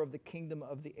ruler of the kingdom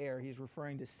of the air. He's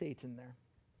referring to Satan there.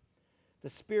 The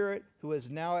spirit who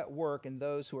is now at work in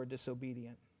those who are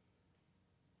disobedient.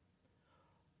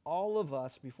 All of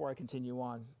us, before I continue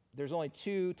on, there's only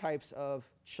two types of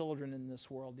children in this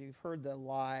world. You've heard the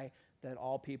lie that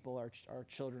all people are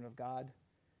children of God.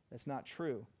 That's not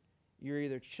true. You're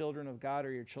either children of God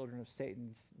or you're children of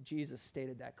Satan. Jesus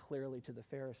stated that clearly to the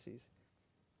Pharisees.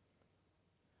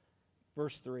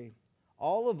 Verse 3,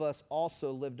 all of us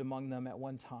also lived among them at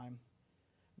one time,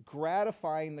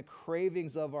 gratifying the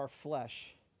cravings of our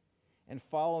flesh and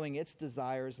following its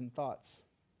desires and thoughts.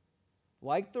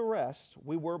 Like the rest,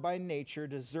 we were by nature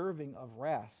deserving of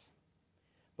wrath.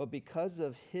 But because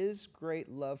of his great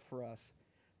love for us,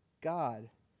 God,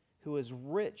 who is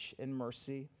rich in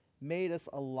mercy, made us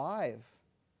alive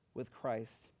with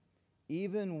Christ,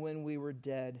 even when we were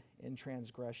dead in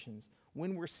transgressions.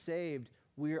 When we're saved,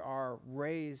 we are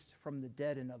raised from the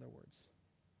dead, in other words,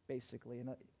 basically.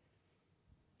 And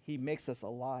he makes us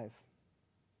alive.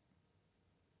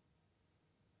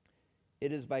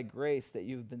 It is by grace that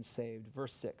you've been saved.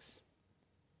 Verse 6.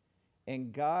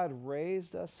 And God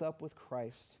raised us up with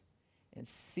Christ and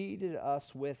seated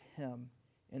us with him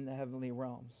in the heavenly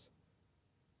realms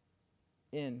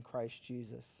in Christ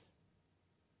Jesus.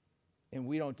 And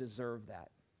we don't deserve that.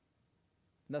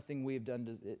 Nothing we've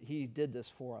done, he did this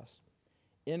for us.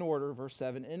 in order, verse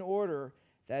 7, in order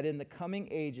that in the coming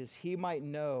ages he might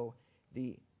know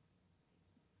the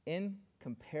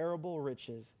incomparable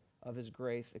riches of his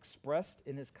grace expressed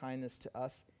in his kindness to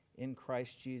us in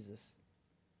Christ Jesus.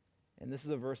 And this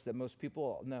is a verse that most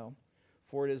people know.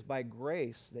 For it is by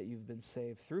grace that you've been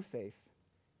saved through faith.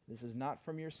 This is not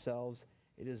from yourselves.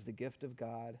 It is the gift of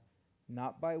God,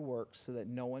 not by works, so that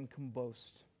no one can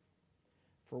boast.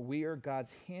 For we are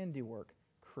God's handiwork,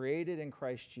 created in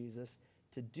Christ Jesus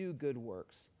to do good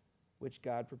works, which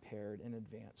God prepared in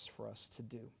advance for us to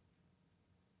do.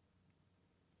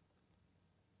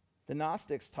 The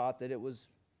Gnostics taught that it was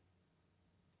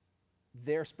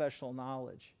their special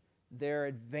knowledge, their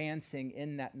advancing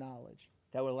in that knowledge,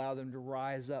 that would allow them to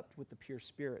rise up with the pure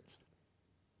spirits.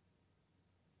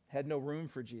 Had no room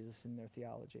for Jesus in their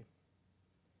theology.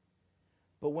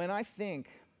 But when I think,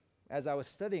 as I was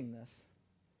studying this,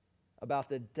 about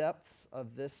the depths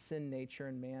of this sin nature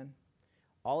in man,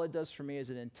 all it does for me is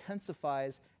it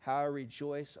intensifies how I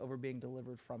rejoice over being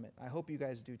delivered from it. I hope you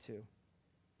guys do too.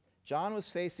 John was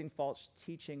facing false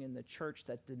teaching in the church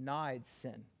that denied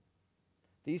sin.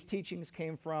 These teachings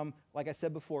came from, like I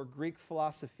said before, Greek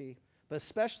philosophy, but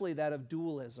especially that of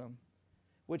dualism,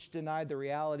 which denied the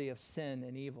reality of sin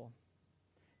and evil.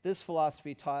 This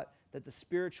philosophy taught that the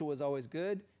spiritual was always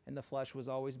good and the flesh was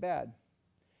always bad.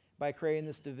 By creating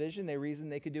this division, they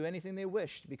reasoned they could do anything they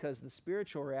wished because the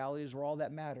spiritual realities were all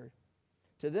that mattered.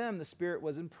 To them, the spirit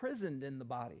was imprisoned in the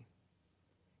body,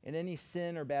 and any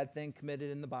sin or bad thing committed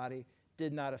in the body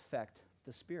did not affect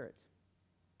the spirit,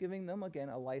 giving them, again,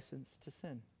 a license to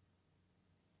sin.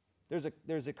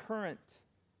 There's a current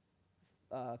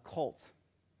cult,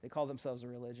 they call themselves a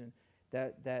religion,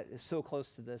 that is so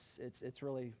close to this, it's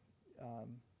really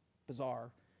bizarre.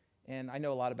 And I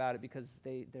know a lot about it because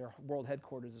their world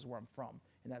headquarters is where I'm from,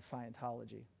 and that's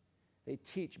Scientology. They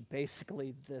teach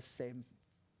basically this same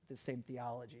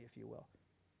theology, if you will.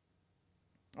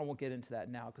 I won't get into that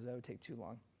now because that would take too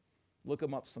long. Look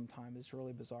them up sometime. It's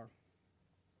really bizarre.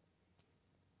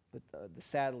 But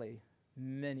sadly,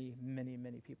 many, many,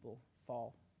 many people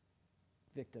fall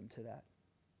victim to that.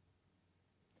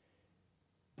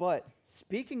 But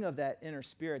speaking of that inner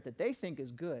spirit that they think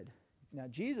is good, now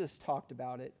Jesus talked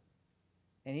about it,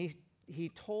 and he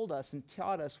told us and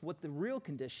taught us what the real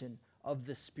condition of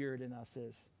the spirit in us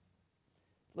is.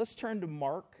 Let's turn to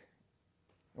Mark,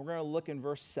 and we're going to look in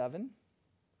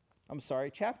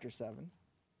chapter 7,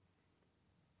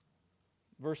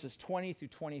 verses 20 through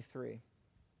 23.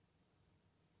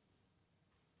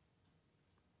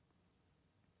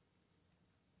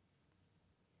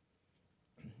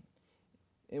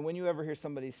 And when you ever hear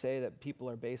somebody say that people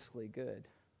are basically good,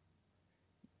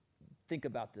 think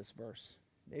about this verse.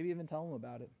 Maybe even tell them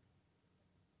about it.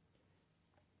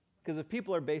 Because if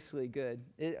people are basically good,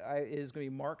 it is going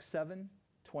to be Mark 7,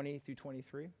 20 through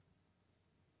 23.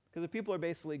 Because if people are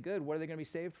basically good, what are they going to be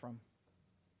saved from?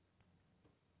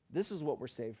 This is what we're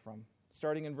saved from,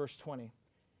 starting in verse 20.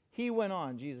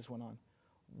 Jesus went on,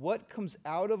 what comes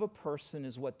out of a person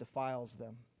is what defiles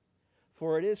them.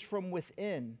 For it is from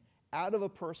within, out of a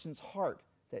person's heart,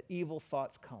 that evil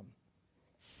thoughts come.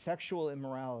 Sexual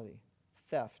immorality,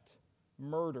 theft,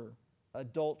 murder,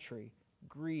 adultery,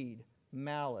 greed,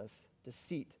 malice,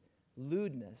 deceit,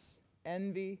 lewdness,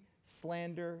 envy,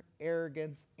 slander,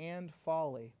 arrogance, and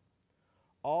folly.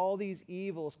 All these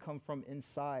evils come from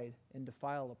inside and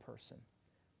defile a person.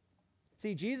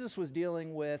 See, Jesus was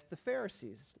dealing with the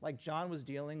Pharisees, like John was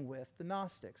dealing with the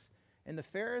Gnostics. And the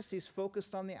Pharisees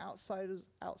focused on the outside.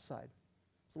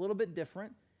 It's a little bit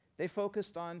different. They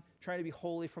focused on trying to be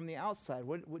holy from the outside.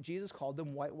 What Jesus called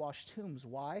them whitewashed tombs.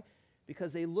 Why?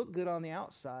 Because they looked good on the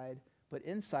outside, but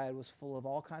inside was full of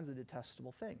all kinds of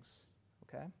detestable things.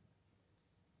 Okay?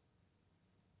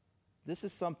 This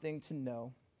is something to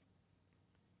know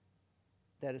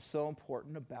that is so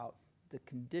important about the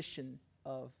condition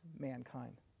of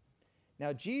mankind.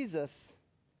 Now, Jesus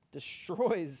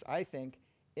destroys, I think,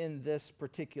 in this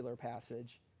particular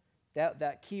passage,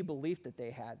 that key belief that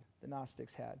they had, the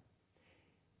Gnostics had.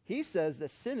 He says that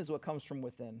sin is what comes from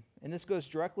within, and this goes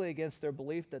directly against their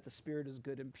belief that the Spirit is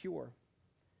good and pure.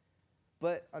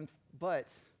 But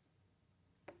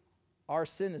our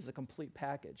sin is a complete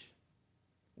package.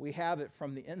 We have it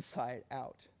from the inside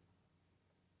out.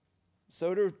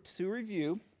 So to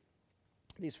review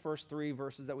these first 3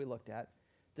 verses that we looked at,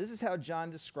 this is how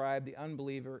John described the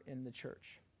unbeliever in the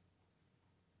church.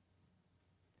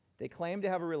 They claimed to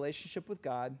have a relationship with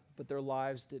God, but their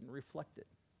lives didn't reflect it.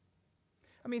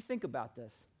 I mean, think about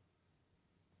this.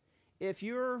 If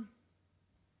you're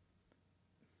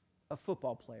a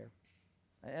football player,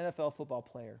 an NFL football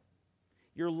player,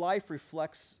 your life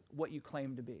reflects what you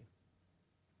claim to be.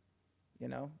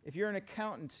 If you're an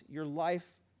accountant, your life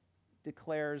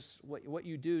declares, what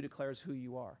you do declares who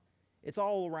you are. It's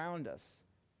all around us.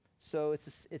 So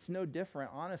it's no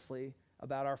different, honestly,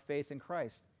 about our faith in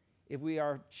Christ. If we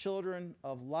are children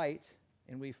of light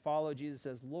and we follow Jesus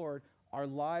as Lord, our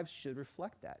lives should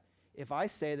reflect that. If I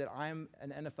say that I'm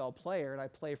an NFL player and I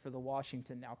play for the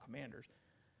Washington, now Commanders,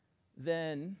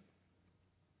 then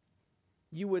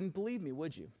you wouldn't believe me,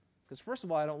 would you? Because first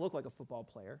of all, I don't look like a football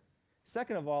player.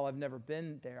 Second of all, I've never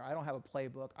been there. I don't have a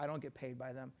playbook. I don't get paid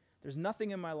by them. There's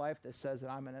nothing in my life that says that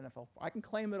I'm an NFL. I can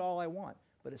claim it all I want,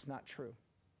 but it's not true.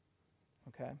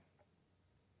 Okay?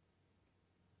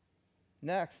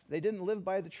 Next, they didn't live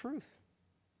by the truth.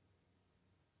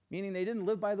 Meaning they didn't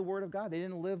live by the Word of God. They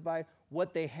didn't live by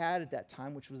what they had at that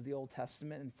time, which was the Old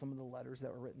Testament and some of the letters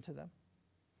that were written to them.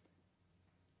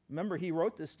 Remember, he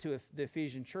wrote this to the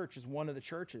Ephesian church as one of the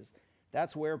churches.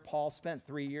 That's where Paul spent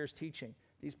 3 years teaching.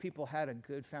 These people had a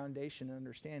good foundation and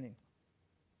understanding.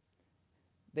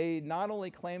 They not only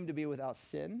claimed to be without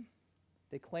sin,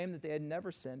 they claimed that they had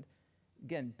never sinned,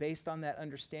 again, based on that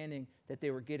understanding that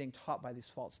they were getting taught by these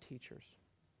false teachers.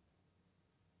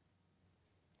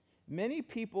 Many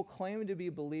people claim to be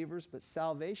believers, but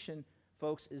salvation,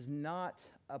 folks, is not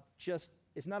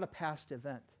a past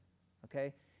event,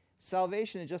 okay?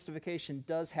 Salvation and justification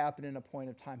does happen in a point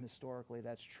of time historically,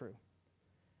 that's true.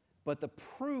 But the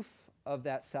proof of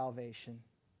that salvation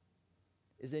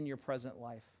is in your present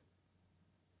life.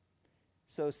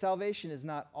 So salvation is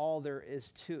not all there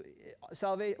is to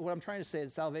it. What I'm trying to say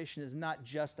is salvation is not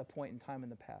just a point in time in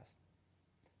the past.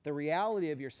 The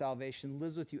reality of your salvation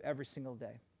lives with you every single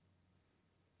day.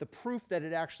 The proof that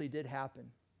it actually did happen,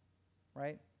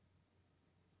 right?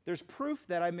 There's proof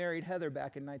that I married Heather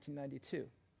back in 1992.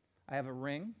 I have a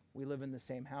ring. We live in the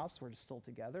same house. We're still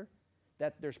together.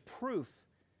 That there's proof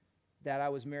that I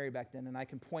was married back then, and I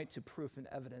can point to proof and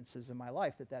evidences in my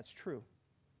life that that's true.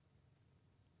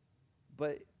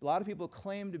 But a lot of people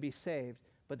claim to be saved,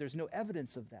 but there's no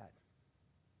evidence of that.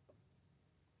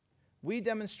 We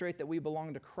demonstrate that we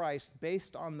belong to Christ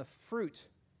based on the fruit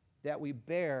that we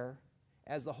bear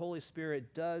as the Holy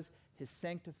Spirit does his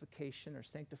sanctification or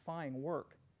sanctifying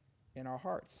work in our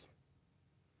hearts.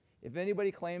 If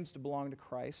anybody claims to belong to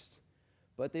Christ,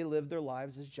 but they live their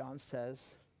lives, as John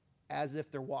says, as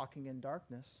if they're walking in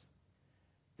darkness,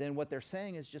 then what they're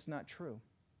saying is just not true.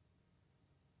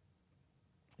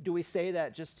 Do we say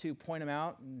that just to point them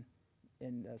out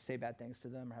and say bad things to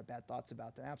them or have bad thoughts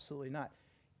about them? Absolutely not.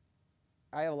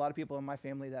 I have a lot of people in my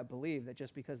family that believe that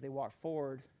just because they walk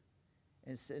forward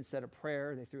and instead of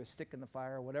prayer, they threw a stick in the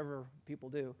fire, whatever people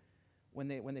do, when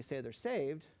they say they're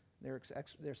saved, their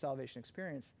salvation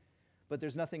experience, but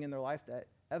there's nothing in their life that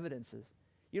evidences.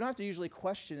 You don't have to usually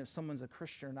question if someone's a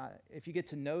Christian or not. If you get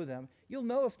to know them, you'll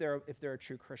know if they're a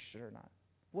true Christian or not.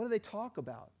 What do they talk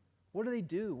about? What do they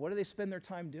do? What do they spend their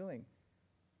time doing?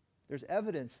 There's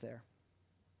evidence there.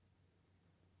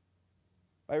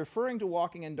 By referring to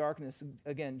walking in darkness,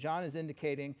 again, John is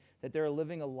indicating that they're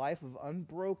living a life of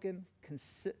unbroken,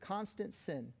 constant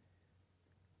sin,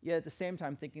 yet at the same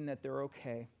time thinking that they're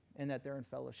okay and that they're in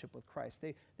fellowship with Christ.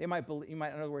 They might believe, you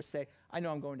might, in other words, say, I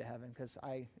know I'm going to heaven because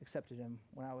I accepted him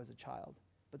when I was a child.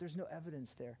 But there's no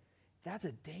evidence there. That's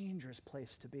a dangerous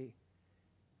place to be.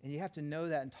 And you have to know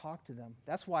that and talk to them.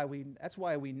 That's why we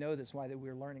know this, why that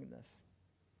we're learning this.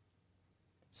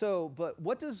 So, but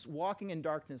what does walking in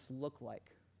darkness look like?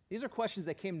 These are questions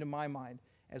that came to my mind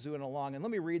as we went along. And let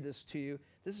me read this to you.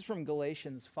 This is from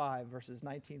Galatians 5, verses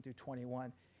 19 through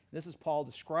 21. This is Paul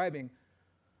describing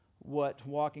what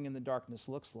walking in the darkness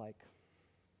looks like.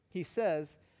 He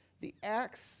says, the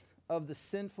acts of the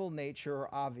sinful nature are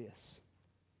obvious: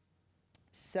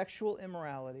 sexual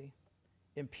immorality,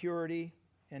 impurity,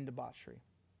 and debauchery.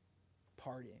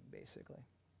 Partying, basically.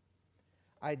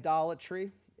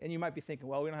 Idolatry, and you might be thinking,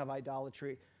 well, we don't have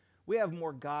idolatry. We have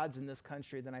more gods in this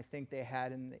country than I think they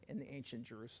had in the ancient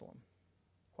Jerusalem,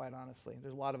 quite honestly.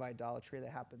 There's a lot of idolatry that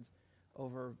happens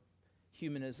over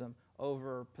humanism,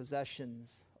 over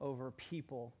possessions, over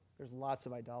people. There's lots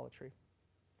of idolatry.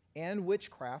 And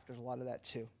witchcraft, there's a lot of that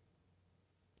too.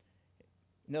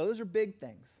 No, those are big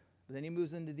things. But then he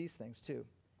moves into these things too.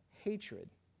 Hatred,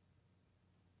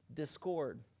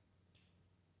 discord,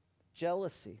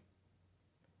 jealousy,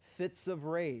 fits of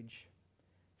rage,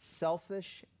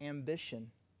 selfish ambition,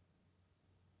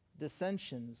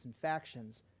 dissensions and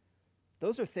factions.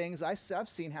 Those are things I've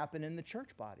seen happen in the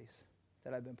church bodies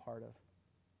that I've been part of.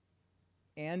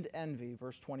 And envy,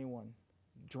 verse 21,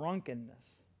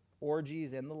 drunkenness,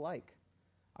 orgies, and the like.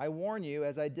 I warn you,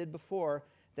 as I did before,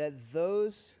 that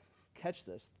those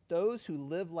who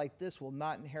live like this will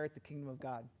not inherit the kingdom of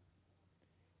God.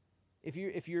 If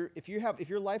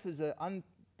your life is an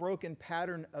unbroken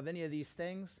pattern of any of these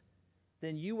things,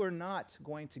 then you are not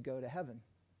going to go to heaven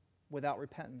without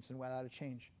repentance and without a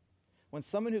change. When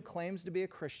someone who claims to be a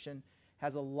Christian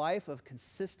has a life of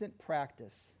consistent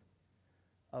practice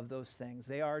of those things,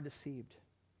 they are deceived.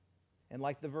 And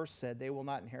like the verse said, they will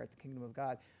not inherit the kingdom of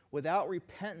God. Without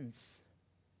repentance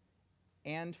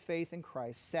and faith in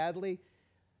Christ, sadly,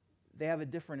 they have a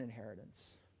different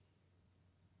inheritance,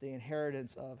 the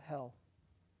inheritance of hell.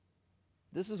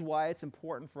 This is why it's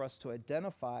important for us to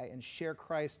identify and share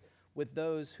Christ with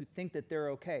those who think that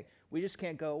they're okay. We just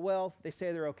can't go, well, they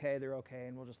say they're okay,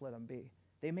 and we'll just let them be.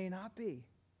 They may not be.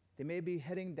 They may be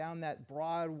heading down that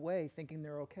broad way thinking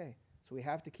they're okay. So we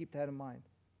have to keep that in mind.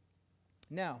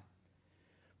 Now,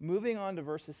 moving on to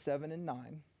verses 7 and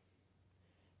 9,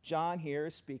 John here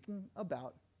is speaking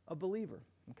about a believer,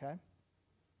 okay?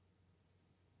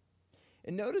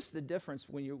 And notice the difference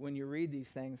when you read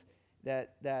these things,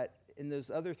 that in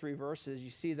those other 3 verses,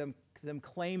 you see them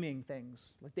claiming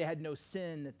things, like they had no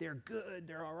sin, that they're good,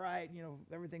 they're all right,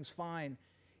 everything's fine.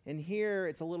 And here,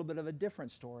 it's a little bit of a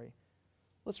different story.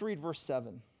 Let's read verse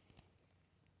 7.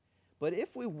 But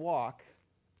if we walk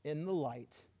in the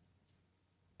light,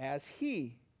 as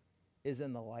he is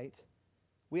in the light,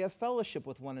 we have fellowship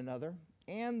with one another,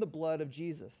 and the blood of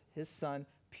Jesus, his Son,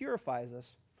 purifies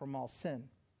us from all sin.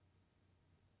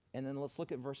 And then let's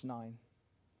look at verse 9.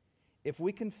 If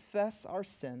we confess our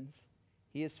sins,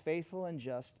 he is faithful and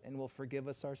just and will forgive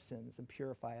us our sins and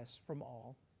purify us from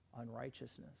all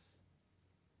unrighteousness.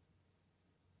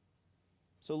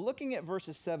 So looking at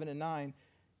verses 7 and 9,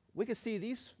 we can see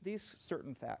these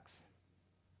certain facts.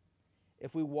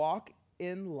 If we walk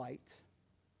in light,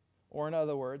 or in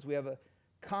other words, we have a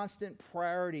constant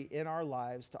priority in our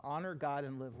lives to honor God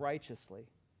and live righteously,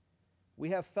 we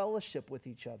have fellowship with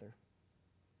each other.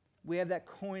 We have that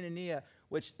koinonia,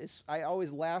 which is, I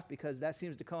always laugh because that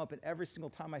seems to come up, and every single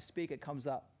time I speak it comes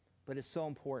up, but it's so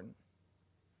important.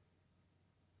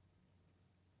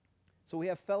 So we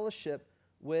have fellowship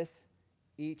with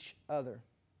each other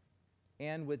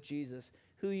and with Jesus,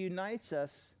 who unites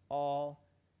us all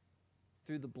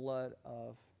through the blood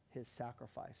of his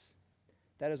sacrifice.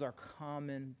 That is our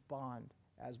common bond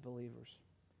as believers.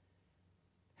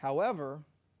 However,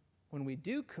 when we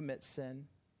do commit sin,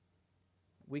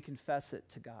 we confess it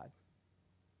to God.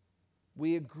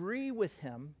 We agree with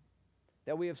him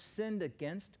that we have sinned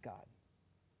against God,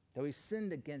 that we've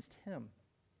sinned against him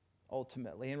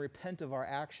ultimately, and repent of our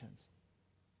actions.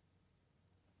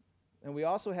 And we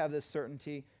also have this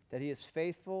certainty that he is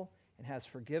faithful and has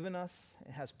forgiven us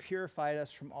and has purified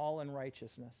us from all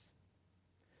unrighteousness.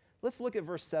 Let's look at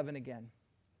verse 7 again.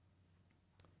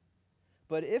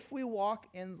 But if we walk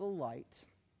in the light,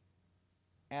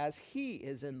 as he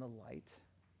is in the light,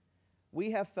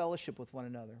 we have fellowship with one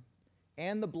another,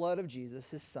 and the blood of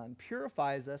Jesus, his Son,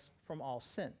 purifies us from all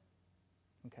sin.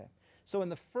 Okay. So in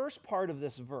the first part of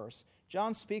this verse,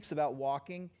 John speaks about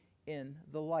walking in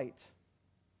the light.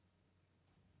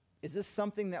 Is this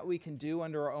something that we can do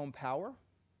under our own power?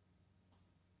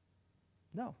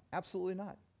 No, absolutely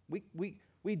not.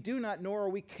 We do not, nor are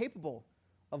we capable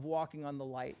of walking on the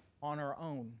light on our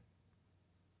own.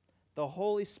 The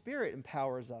Holy Spirit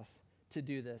empowers us to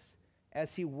do this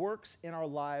as he works in our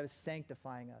lives,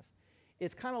 sanctifying us.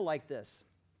 It's kind of like this.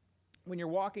 When you're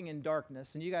walking in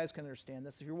darkness, and you guys can understand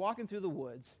this, if you're walking through the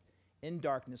woods in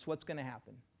darkness, what's going to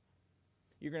happen?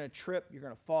 You're going to trip, you're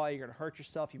going to fall, you're going to hurt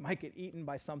yourself, you might get eaten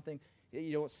by something that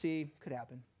you don't see, could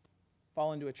happen,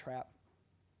 fall into a trap.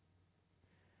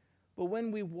 But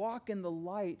when we walk in the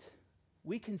light,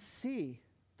 we can see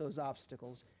those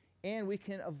obstacles, and we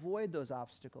can avoid those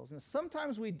obstacles. And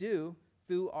sometimes we do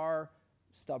through our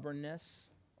stubbornness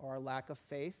or our lack of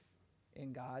faith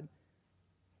in God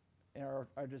and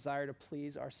our desire to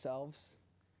please ourselves.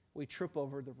 We trip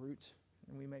over the root,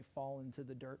 and we may fall into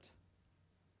the dirt.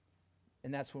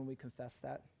 And that's when we confess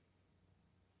that.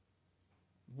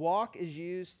 Walk is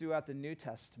used throughout the New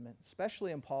Testament,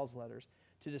 especially in Paul's letters,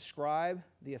 to describe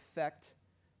the effect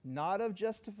not of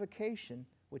justification,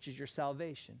 which is your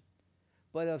salvation,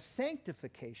 but of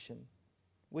sanctification,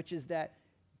 which is that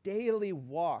daily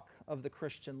walk of the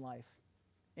Christian life.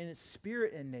 And it's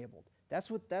Spirit-enabled.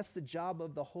 That's the job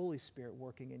of the Holy Spirit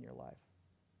working in your life.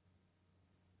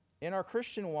 In our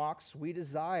Christian walks, we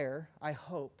desire, I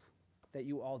hope that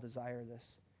you all desire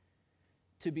this,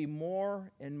 to be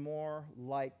more and more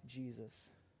like Jesus,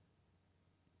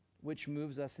 which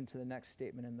moves us into the next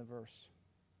statement in the verse.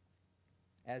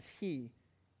 As he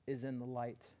is in the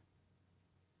light.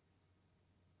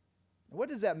 What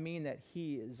does that mean that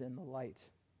he is in the light?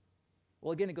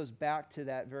 Well, again, it goes back to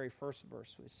that very first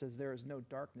verse, which says there is no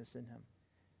darkness in him.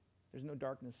 There's no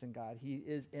darkness in God. He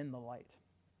is in the light.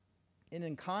 And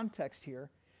in context here,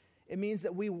 it means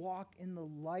that we walk in the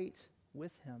light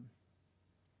with him.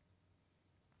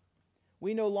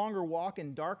 We no longer walk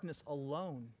in darkness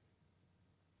alone,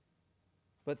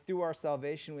 but through our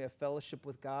salvation we have fellowship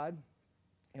with God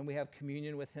and we have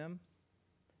communion with him.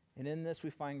 And in this we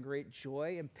find great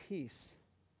joy and peace,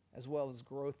 as well as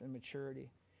growth and maturity.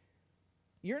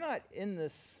 You're not in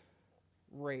this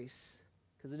race,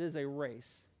 because it is a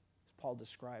race, as Paul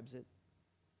describes it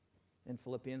in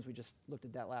Philippians. We just looked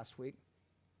at that last week.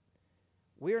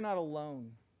 We are not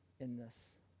alone in this.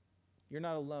 You're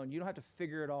not alone. You don't have to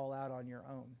figure it all out on your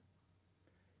own.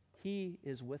 He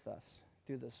is with us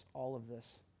through this, all of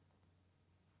this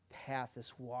path,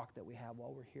 this walk that we have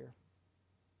while we're here.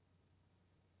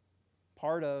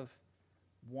 Part of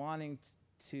wanting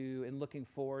to and looking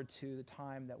forward to the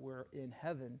time that we're in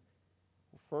heaven,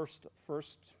 first,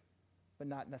 but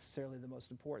not necessarily the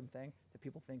most important thing that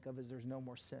people think of, is there's no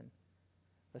more sin.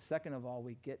 But second of all,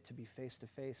 we get to be face to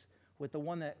face with the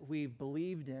one that we've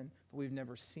believed in, but we've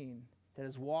never seen, that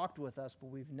has walked with us, but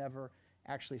we've never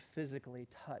actually physically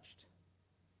touched.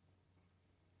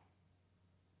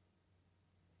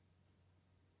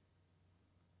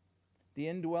 The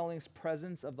indwelling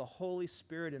presence of the Holy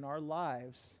Spirit in our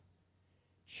lives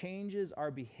changes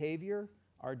our behavior,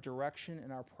 our direction,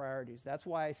 and our priorities. That's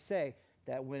why I say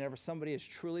that whenever somebody has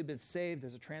truly been saved,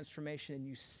 there's a transformation and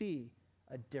you see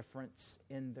a difference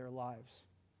in their lives.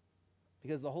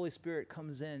 Because the Holy Spirit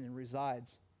comes in and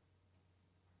resides,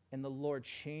 and the Lord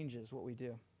changes what we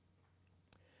do.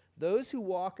 Those who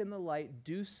walk in the light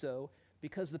do so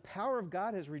because the power of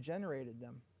God has regenerated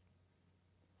them.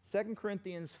 2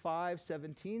 Corinthians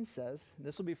 5:17 says,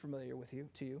 this will be familiar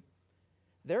to you,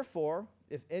 therefore,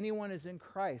 if anyone is in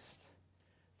Christ,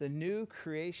 the new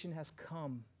creation has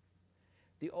come.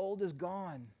 The old is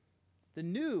gone. The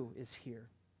new is here.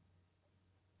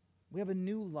 We have a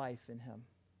new life in him.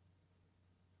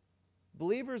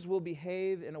 Believers will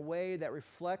behave in a way that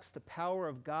reflects the power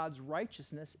of God's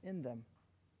righteousness in them.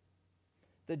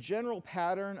 The general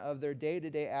pattern of their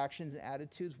day-to-day actions and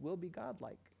attitudes will be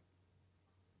godlike.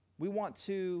 We want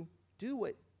to do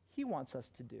what he wants us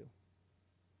to do.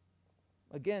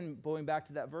 Again, going back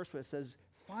to that verse where it says,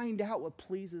 find out what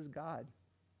pleases God.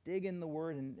 Dig in the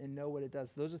word and know what it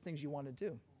does. Those are things you want to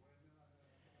do.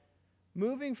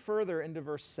 Moving further into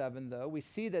verse 7, though, we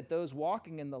see that those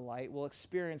walking in the light will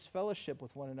experience fellowship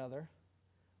with one another,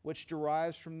 which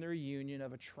derives from their union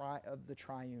of the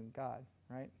triune God,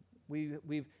 right?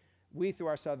 We through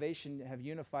our salvation have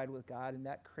unified with God, and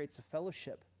that creates a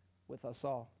fellowship with us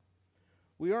all.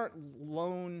 We aren't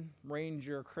lone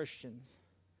ranger Christians.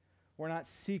 We're not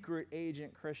secret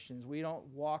agent Christians. We don't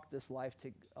walk this life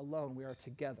alone. We are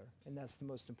together, and that's the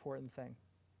most important thing.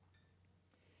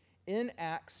 In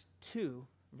Acts 2,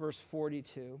 verse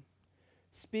 42,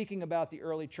 speaking about the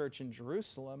early church in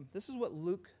Jerusalem, this is what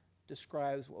Luke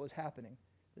describes what was happening.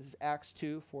 This is Acts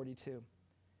 2:42.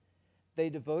 They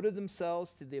devoted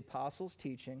themselves to the apostles'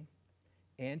 teaching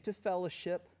and to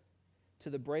fellowship,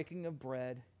 to the breaking of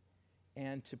bread,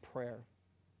 and to prayer.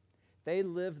 They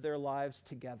lived their lives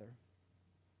together.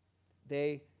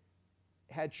 They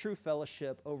had true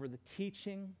fellowship over the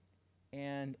teaching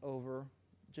and over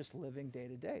just living day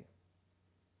to day.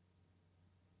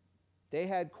 They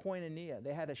had koinonia.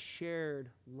 They had a shared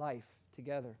life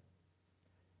together.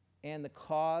 And the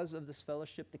cause of this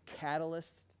fellowship, the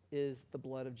catalyst, is the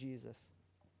blood of Jesus.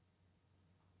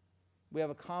 We have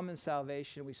a common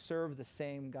salvation. We serve the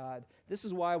same God. This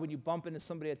is why when you bump into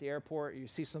somebody at the airport, or you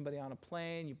see somebody on a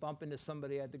plane, you bump into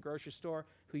somebody at the grocery store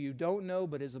who you don't know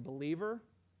but is a believer,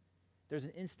 there's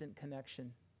an instant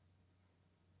connection.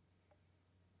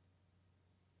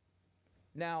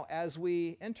 Now, as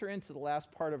we enter into the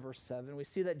last part of verse 7, we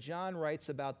see that John writes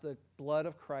about the blood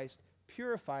of Christ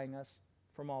purifying us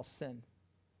from all sin.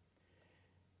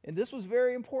 And this was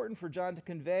very important for John to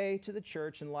convey to the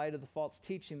church in light of the false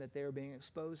teaching that they were being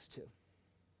exposed to.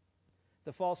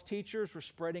 The false teachers were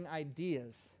spreading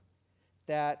ideas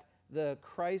that the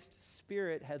Christ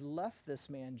Spirit had left this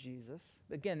man, Jesus.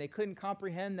 Again, they couldn't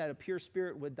comprehend that a pure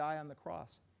spirit would die on the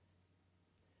cross.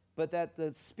 But that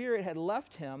the Spirit had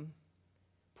left him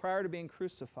prior to being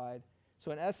crucified.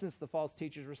 So in essence, the false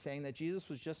teachers were saying that Jesus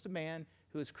was just a man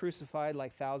who was crucified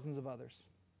like thousands of others.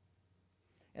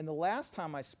 And the last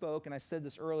time I spoke, and I said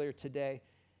this earlier today,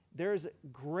 there's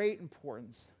great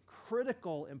importance,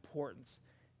 critical importance,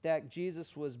 that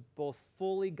Jesus was both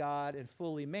fully God and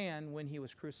fully man when he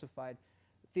was crucified.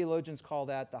 Theologians call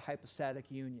that the hypostatic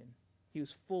union. He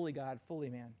was fully God, fully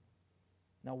man.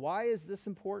 Now, why is this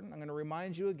important? I'm going to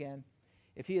remind you again.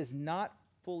 If he is not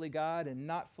fully God and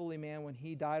not fully man when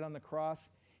he died on the cross,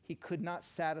 he could not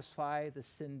satisfy the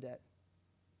sin debt.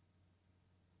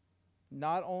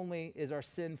 Not only is our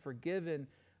sin forgiven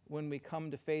when we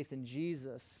come to faith in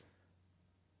Jesus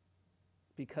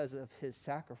because of his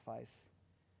sacrifice,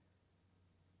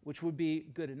 which would be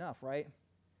good enough, right?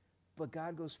 But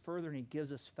God goes further and he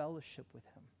gives us fellowship with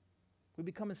him. We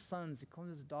become his sons, we become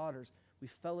his daughters. We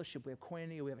fellowship, we have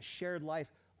koinonia, we have a shared life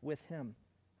with him.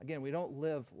 Again, we don't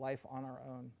live life on our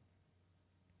own.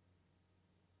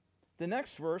 The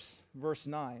next verse, verse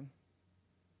 9,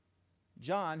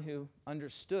 John, who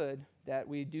understood that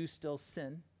we do still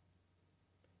sin,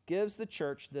 gives the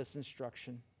church this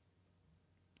instruction.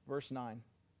 Verse 9,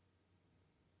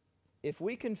 if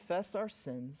we confess our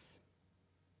sins,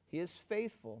 he is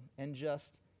faithful and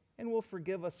just and will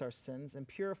forgive us our sins and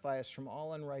purify us from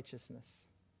all unrighteousness.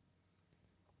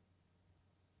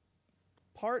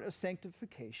 Part of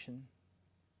sanctification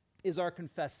is our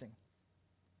confessing.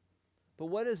 But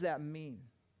what does that mean?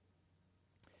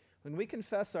 When we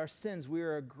confess our sins, we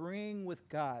are agreeing with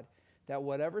God that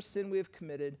whatever sin we have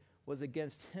committed was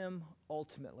against him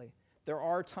ultimately. There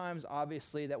are times,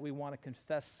 obviously, that we want to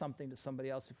confess something to somebody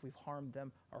else if we've harmed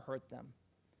them or hurt them.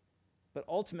 But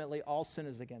ultimately, all sin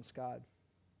is against God.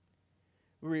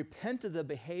 We repent of the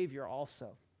behavior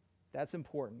also. That's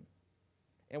important.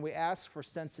 And we ask for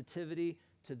sensitivity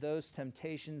to those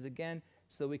temptations again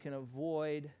so that we can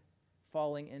avoid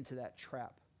falling into that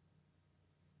trap.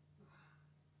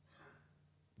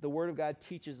 The Word of God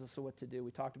teaches us what to do.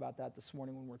 We talked about that this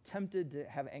morning. When we're tempted to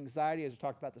have anxiety, as we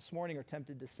talked about this morning, or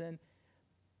tempted to sin,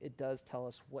 it does tell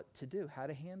us what to do, how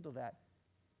to handle that.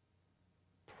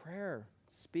 Prayer,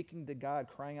 speaking to God,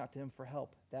 crying out to him for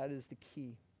help, that is the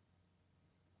key.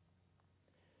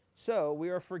 So, we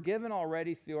are forgiven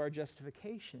already through our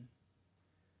justification.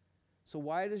 So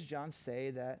why does John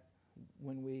say that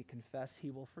when we confess,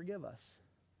 he will forgive us?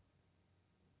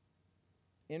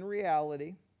 In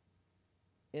reality,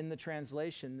 in the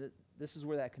translation, this is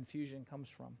where that confusion comes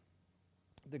from.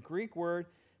 The Greek word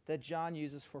that John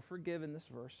uses for forgive in this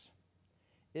verse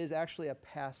is actually a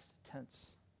past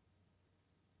tense.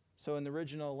 So in the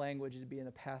original language, it would be in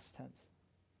the past tense,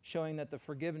 showing that the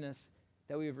forgiveness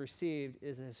that we have received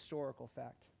is a historical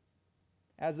fact.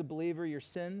 As a believer, your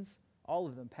sins, all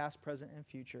of them, past, present, and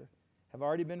future, have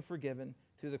already been forgiven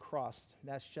through the cross.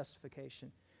 That's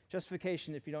justification.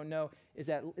 Justification, if you don't know, is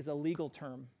a legal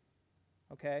term.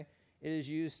 Okay? It is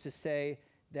used to say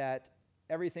that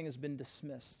everything has been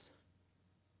dismissed.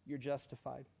 You're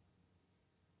justified.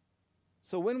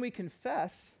 So when we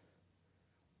confess,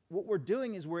 what we're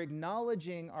doing is we're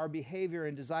acknowledging our behavior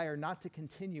and desire not to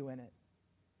continue in it.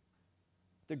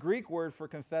 The Greek word for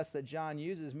confess that John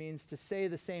uses means to say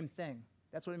the same thing.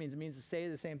 That's what it means. It means to say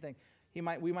the same thing. We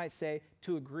might say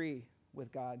to agree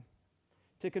with God.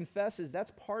 To confess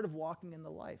that's part of walking in the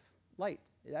light.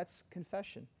 That's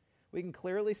confession. We can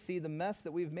clearly see the mess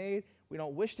that we've made. We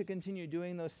don't wish to continue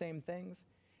doing those same things.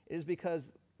 It is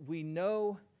because we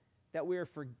know that we are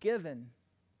forgiven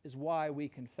is why we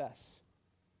confess.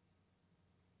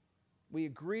 We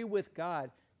agree with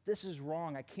God, this is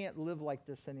wrong. I can't live like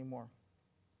this anymore.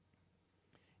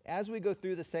 As we go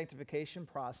through the sanctification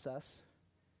process,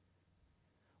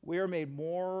 we are made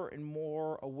more and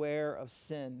more aware of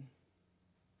sin,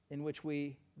 in which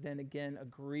we then again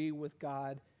agree with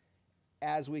God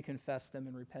as we confess them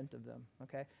and repent of them.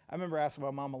 Okay? I remember asking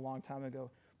my mom a long time ago,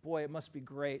 boy, it must be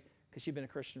great, because she'd been a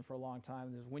Christian for a long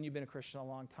time. When you've been a Christian a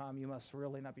long time, you must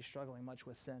really not be struggling much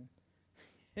with sin.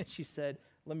 And she said,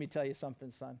 let me tell you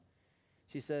something, son.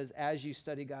 She says, as you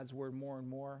study God's word more and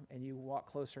more, and you walk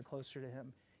closer and closer to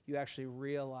him, you actually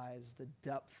realize the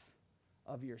depth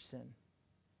of your sin.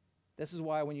 This is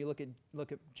why when you look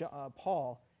at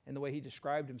Paul and the way he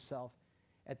described himself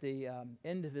at the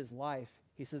end of his life,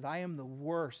 he says, I am the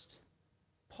worst.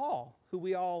 Paul, who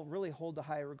we all really hold to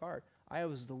high regard, I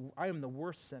am the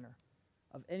worst sinner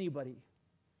of anybody.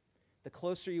 The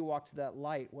closer you walk to that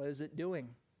light, what is it doing?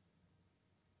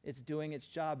 It's doing its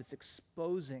job. It's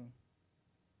exposing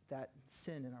that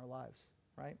sin in our lives,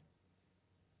 right?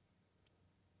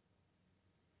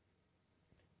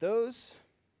 Those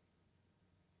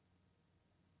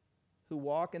who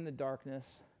walk in the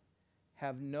darkness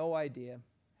have no idea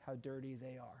how dirty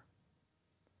they are.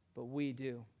 But we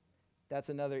do. That's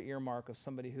another earmark of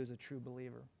somebody who's a true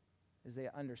believer, is they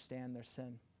understand their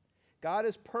sin. God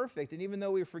is perfect, and even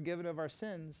though we're forgiven of our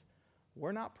sins,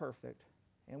 we're not perfect,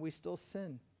 and we still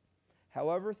sin.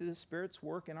 However, through the Spirit's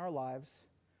work in our lives,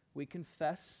 we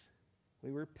confess, we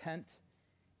repent,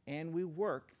 and we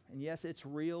work. And yes, it's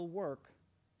real work.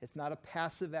 It's not a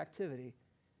passive activity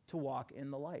to walk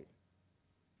in the light.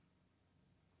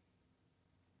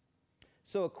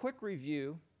 So a quick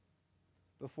review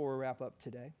before we wrap up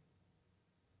today.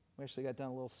 We actually got done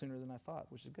a little sooner than I thought,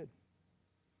 which is good.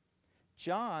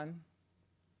 John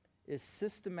is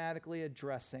systematically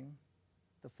addressing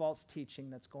the false teaching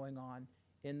that's going on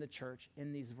in the church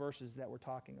in these verses that we're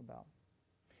talking about.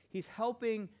 He's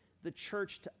helping the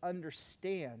church to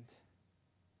understand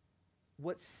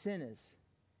what sin is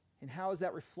and how is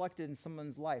that reflected in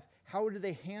someone's life. How do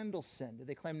they handle sin? Do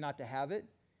they claim not to have it?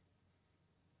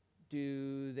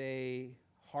 Do they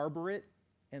harbor it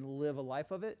and live a life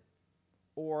of it?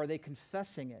 Or are they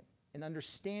confessing it and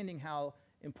understanding how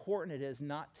important it is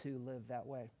not to live that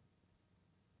way?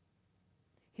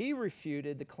 He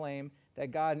refuted the claim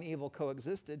that God and evil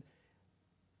coexisted.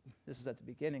 This is at the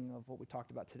beginning of what we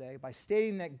talked about today, by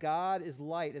stating that God is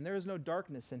light and there is no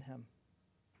darkness in him.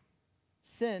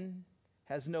 Sin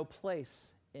has no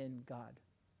place in God.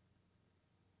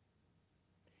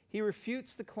 He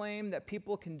refutes the claim that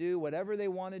people can do whatever they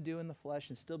want to do in the flesh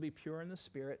and still be pure in the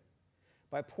spirit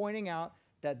by pointing out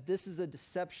that this is a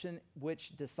deception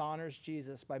which dishonors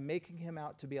Jesus by making him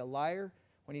out to be a liar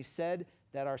when he said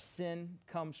that our sin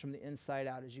comes from the inside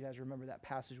out, as you guys remember that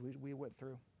passage we went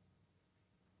through.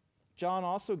 John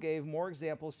also gave more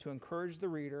examples to encourage the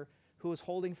reader who was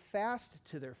holding fast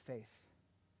to their faith.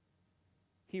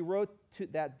 He wrote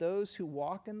that those who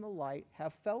walk in the light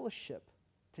have fellowship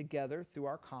together through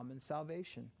our common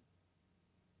salvation.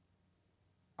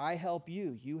 I help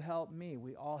you, you help me.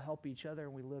 We all help each other,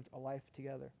 and we lived a life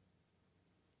together.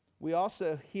 He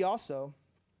also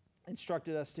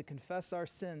instructed us to confess our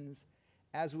sins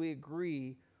as we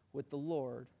agree with the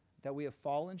Lord that we have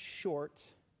fallen short,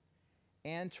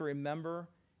 and to remember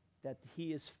that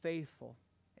he is faithful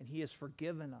and he has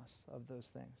forgiven us of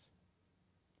those things.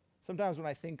 Sometimes when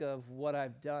I think of what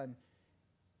I've done,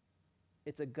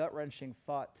 it's a gut-wrenching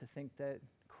thought to think that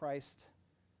Christ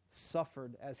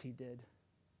suffered as he did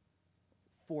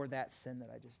for that sin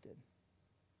that I just did.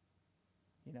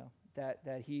 You know,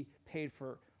 that he paid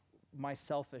for my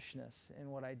selfishness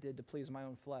and what I did to please my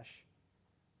own flesh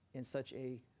in such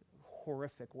a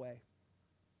horrific way.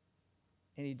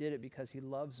 And he did it because he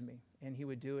loves me, and he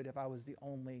would do it if I was the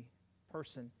only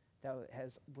person that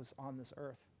was on this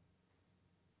earth.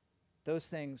 Those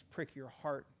things prick your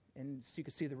heart, and so you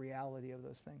can see the reality of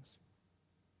those things.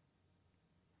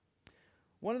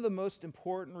 One of the most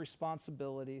important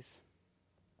responsibilities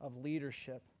of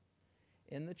leadership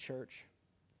in the church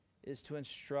is to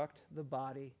instruct the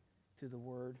body through the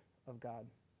Word of God.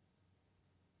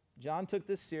 John took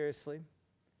this seriously.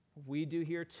 We do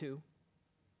here too.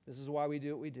 This is why we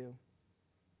do what we do.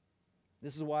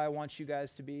 This is why I want you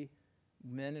guys to be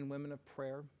men and women of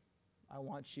prayer. I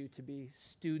want you to be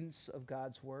students of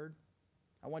God's Word.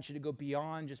 I want you to go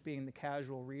beyond just being the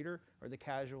casual reader or the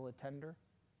casual attender,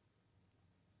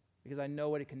 because I know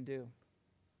what it can do.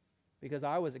 Because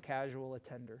I was a casual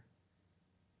attender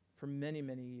for many,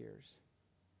 many years.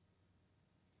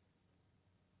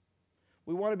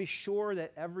 We want to be sure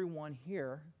that everyone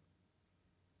here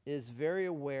is very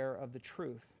aware of the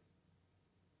truth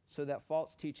so that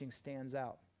false teaching stands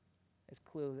out. It's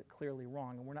clearly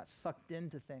wrong, and we're not sucked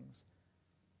into things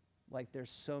like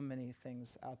there's so many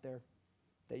things out there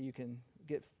that you can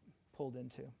get pulled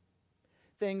into.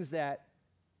 Things that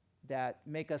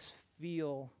make us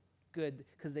feel good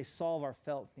because they solve our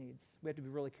felt needs. We have to be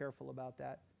really careful about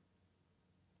that.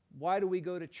 Why do we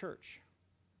go to church?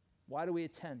 Why do we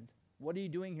attend? What are you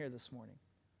doing here this morning?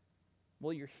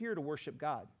 Well, you're here to worship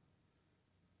God.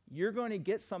 You're going to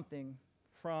get something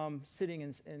from sitting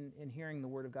and hearing the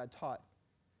Word of God taught.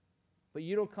 But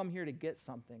you don't come here to get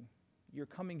something. You're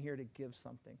coming here to give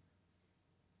something.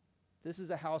 This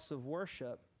is a house of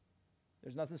worship.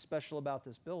 There's nothing special about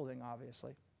this building,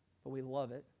 obviously, but we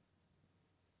love it.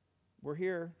 We're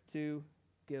here to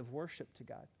give worship to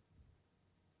God.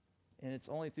 And it's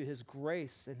only through his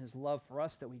grace and his love for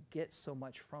us that we get so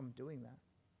much from doing that.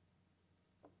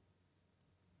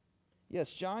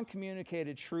 Yes, John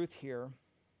communicated truth here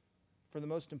for the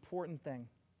most important thing,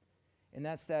 and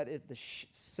that's that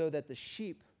so that the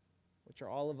sheep, which are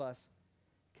all of us,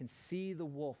 can see the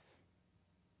wolf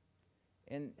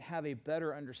and have a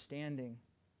better understanding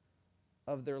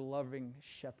of their loving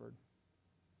shepherd.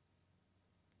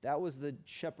 That was the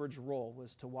shepherd's role,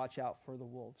 was to watch out for the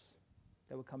wolves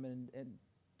that would come in and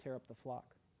tear up the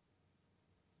flock.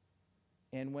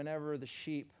 And whenever the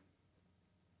sheep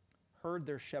heard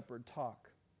their shepherd talk,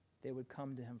 they would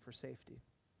come to him for safety.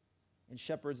 And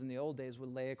shepherds in the old days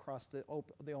would lay across the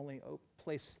only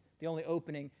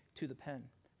opening to the pen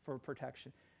for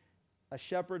protection. A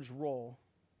shepherd's role,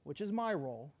 which is my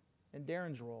role and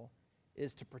Darren's role,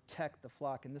 is to protect the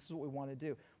flock. And this is what we want to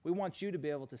do. We want you to be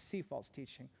able to see false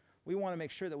teaching. We want to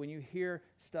make sure that when you hear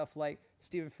stuff like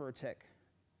Stephen Furtick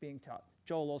being taught,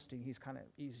 Joel Osteen, he's kind of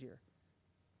easier,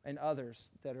 and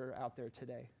others that are out there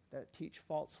today that teach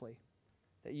falsely,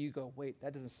 that you go, wait,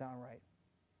 that doesn't sound right.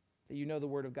 That you know the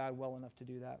Word of God well enough to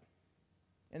do that.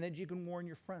 And that you can warn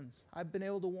your friends. I've been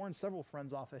able to warn several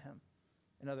friends off of him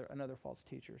and other false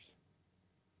teachers.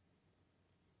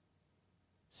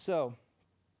 So,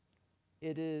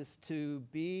 it is to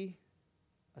be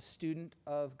a student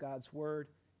of God's Word,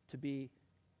 to be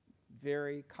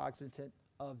very cognizant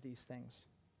of these things.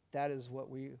 That is what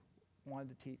we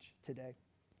wanted to teach today.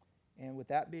 And with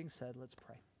that being said, let's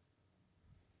pray.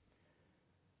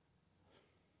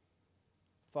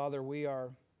 Father, we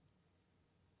are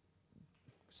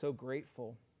so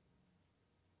grateful,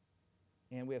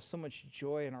 and we have so much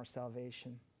joy in our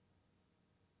salvation.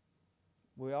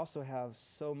 We also have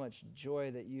so much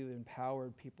joy that you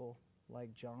empowered people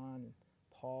like John and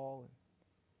Paul and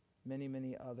many,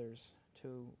 many others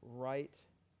to write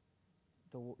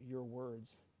your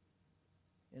words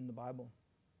in the Bible.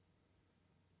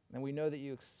 And we know that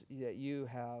you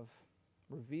have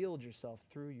revealed yourself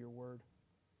through your word.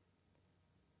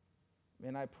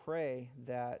 And I pray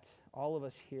that all of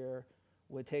us here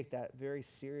would take that very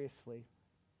seriously,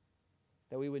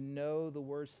 that we would know the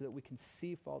words so that we can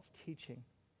see false teaching,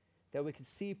 that we can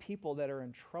see people that are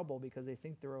in trouble because they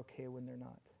think they're okay when they're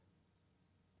not.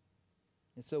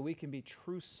 And so we can be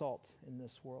true salt in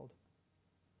this world.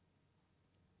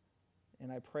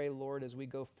 And I pray, Lord, as we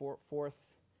go forth,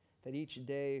 that each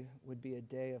day would be a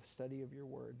day of study of your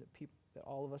word, that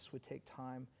all of us would take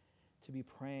time to be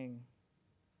praying,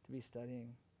 to be studying,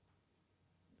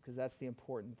 because that's the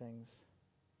important things.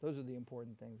 Those are the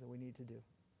important things that we need to do.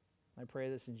 I pray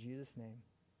this in Jesus' name.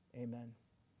 Amen.